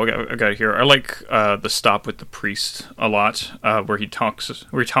guess I'll go. I got it here. I like the stop with the priest a lot, where he talks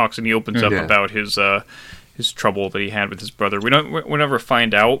and he opens up about his trouble that he had with his brother. We never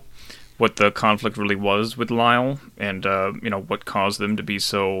find out what the conflict really was with Lyle, and what caused them to be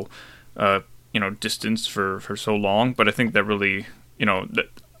so distanced for so long. But I think that really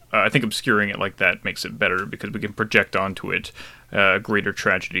I think obscuring it like that makes it better because we can project onto it greater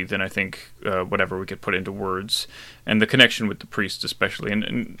tragedy than I think whatever we could put into words. And the connection with the priest especially,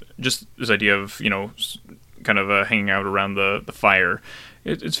 and just this idea of kind of hanging out around the fire,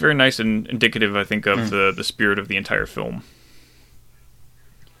 it's very nice and indicative, I think, of the spirit of the entire film.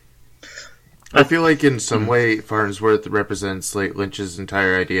 I feel like in some way Farnsworth represents like Lynch's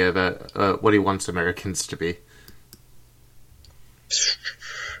entire idea about what he wants Americans to be.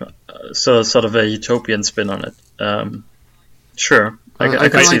 so sort of a utopian spin on it. Sure, I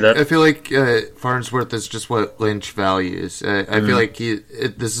can see that. I feel like Farnsworth is just what Lynch values. I feel like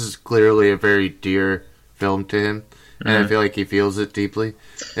this is clearly a very dear film to him, and I feel like he feels it deeply.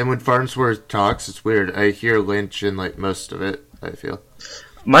 And when Farnsworth talks, it's weird. I hear Lynch in like most of it, I feel.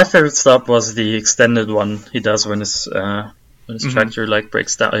 My favorite stop was the extended one he does when his tractor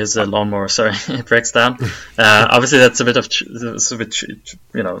breaks down, his lawnmower. Sorry, it breaks down. Obviously, that's a bit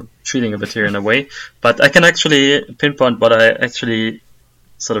cheating a bit here in a way. But I can actually pinpoint what I actually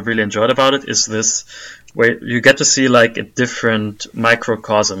sort of really enjoyed about it is this, where you get to see like a different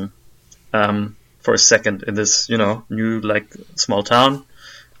microcosm for a second in this new like small town.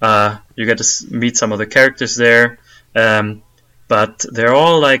 You get to meet some of the characters there. But they're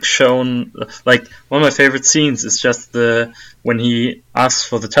all like shown. Like one of my favorite scenes is just when he asks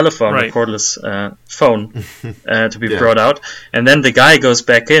for the telephone, the cordless phone, to be brought out, and then the guy goes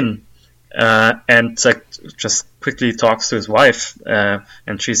back in and like just quickly talks to his wife,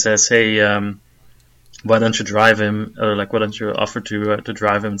 and she says, "Hey, why don't you drive him? Or like, why don't you offer to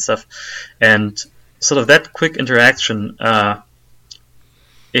drive him and stuff?" And sort of that quick interaction,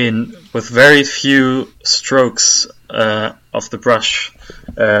 with very few strokes of the brush,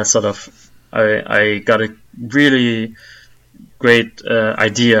 I got a really great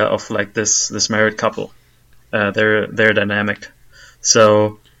idea of like this married couple, their dynamic.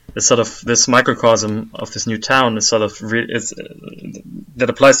 So it's sort of this microcosm of this new town is sort of that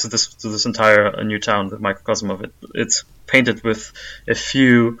applies to this entire new town. The microcosm of it. It's painted with a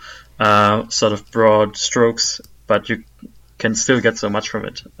few sort of broad strokes, but you can still get so much from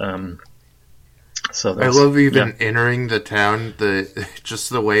it. So I love even entering the town, just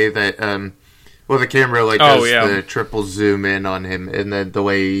the way that the camera does the triple zoom in on him, and then the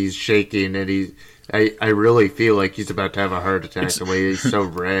way he's shaking, and I really feel like he's about to have a heart attack. The way he's so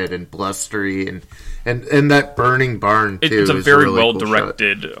red and blustery, and that burning barn too. It's a very really well cool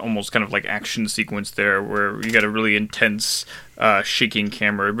directed, shot. Almost kind of like action sequence there, where you got a really intense shaking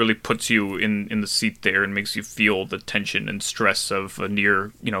camera. It really puts you in the seat there and makes you feel the tension and stress of a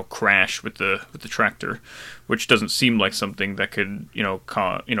near crash with the tractor, which doesn't seem like something that could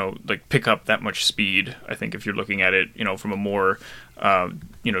like pick up that much speed. I think if you're looking at it from a more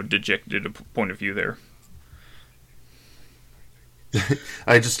dejected point of view there.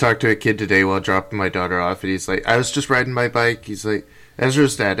 I just talked to a kid today while dropping my daughter off, and he's like, I was just riding my bike. He's like,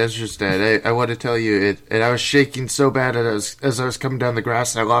 Ezra's dad. I want to tell you it. And I was shaking so bad as I was coming down the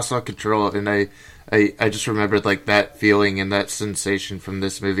grass, and I lost all control. And I just remembered like that feeling and that sensation from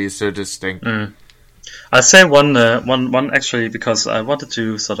this movie is so distinct. I'll say one actually, because I wanted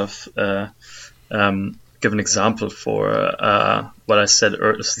to sort of give an example for what I said,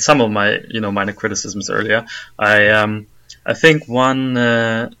 or some of my minor criticisms earlier. I think one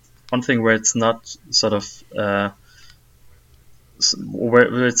thing where it's not sort of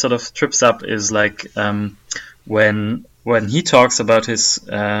where it sort of trips up is like when he talks about his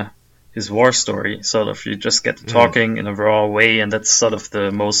war story. Sort of you just get talking in a raw way, and that's sort of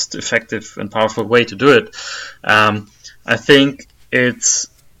the most effective and powerful way to do it. I think it's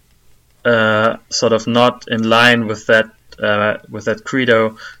sort of not in line with that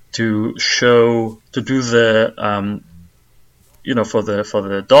credo to do the for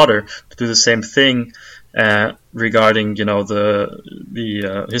the daughter to do the same thing regarding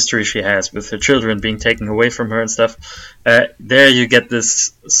the history she has with her children being taken away from her and stuff. There you get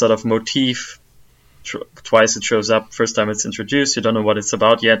this sort of motif. Twice it shows up. First time it's introduced, you don't know what it's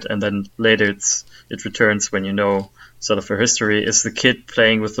about yet, and then later it returns when you know sort of her history. Is the kid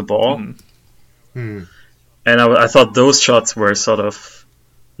playing with the ball? And I thought those shots were sort of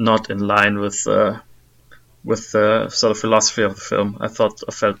not in line with the sort of philosophy of the film. I felt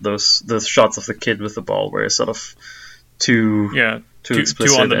those shots of the kid with the ball were sort of too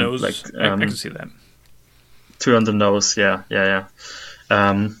explicit, too on the nose. Like, I can see that. Too on the nose, yeah.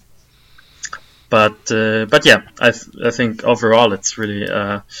 But yeah, I think overall it's really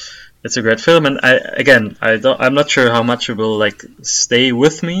it's a great film, and I'm not sure how much it will like stay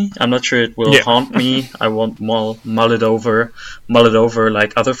with me. I'm not sure it will haunt me. I won't mull it over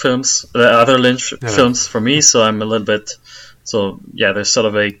like other films, other Lynch films for me. So I'm a little bit. So yeah, there's sort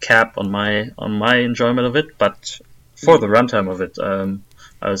of a cap on my enjoyment of it, but for the runtime of it,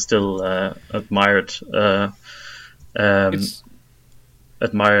 I still admired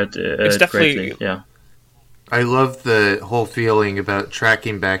it's definitely greatly. Yeah. I love the whole feeling about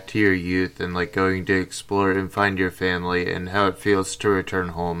tracking back to your youth and like going to explore and find your family, and how it feels to return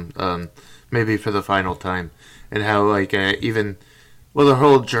home, maybe for the final time, and how like the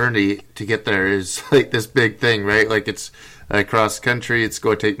whole journey to get there is like this big thing, right? Like it's cross country. It's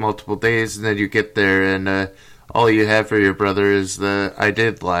going to take multiple days, and then you get there, and all you have for your brother is the "I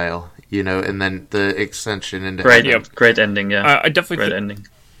did, Lyle," and then the extension into great, heaven. Great ending, yeah. I definitely great ending.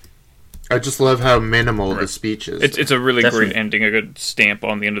 I just love how minimal the speech is. It's a really Definitely. great ending, a good stamp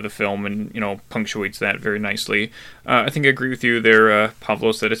on the end of the film, and punctuates that very nicely. I think I agree with you there,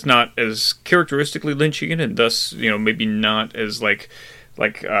 Pavlos, that it's not as characteristically Lynchian, and thus maybe not as like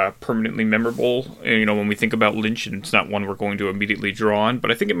permanently memorable. When we think about Lynch, and it's not one we're going to immediately draw on,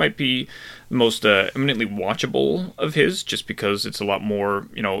 but I think it might be the most eminently watchable of his, just because it's a lot more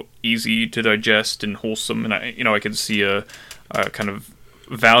easy to digest and wholesome, and I can see a kind of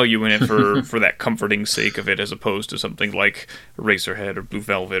value in it for that comforting sake of it, as opposed to something like Eraserhead or Blue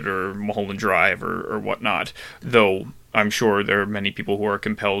Velvet or Mulholland Drive or whatnot. Though I'm sure there are many people who are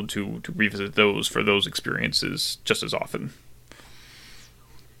compelled to revisit those for those experiences just as often.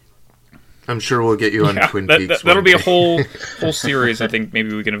 I'm sure we'll get you on Twin Peaks. That'll be a whole series. I think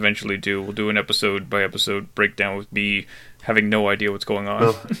maybe we can eventually do. We'll do an episode by episode breakdown with me having no idea what's going on.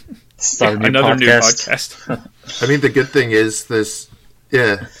 Well, another new podcast. I mean, the good thing is this.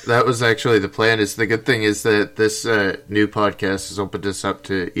 Yeah, that was actually the plan. Is the good thing is that this new podcast has opened us up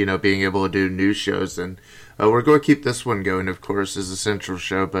to being able to do news shows, and we're going to keep this one going, of course, as a central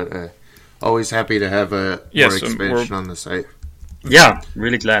show. But always happy to have more expansion on the site. Yeah,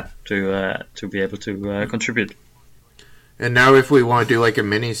 really glad to be able to contribute. And now, if we want to do like a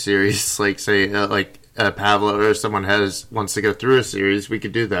mini series, like say Pavlo or someone wants to go through a series, we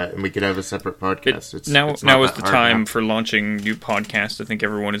could do that, and we could have a separate podcast. Now is the time for launching new podcasts. I think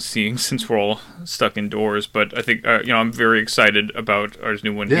everyone is seeing, since we're all stuck indoors. But I think I'm very excited about our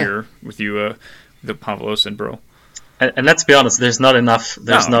new one here with you, the Pavlos and Bro. And let's be honest, there's not enough.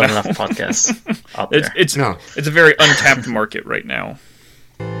 There's not enough podcasts out there. It's a very untapped market right now.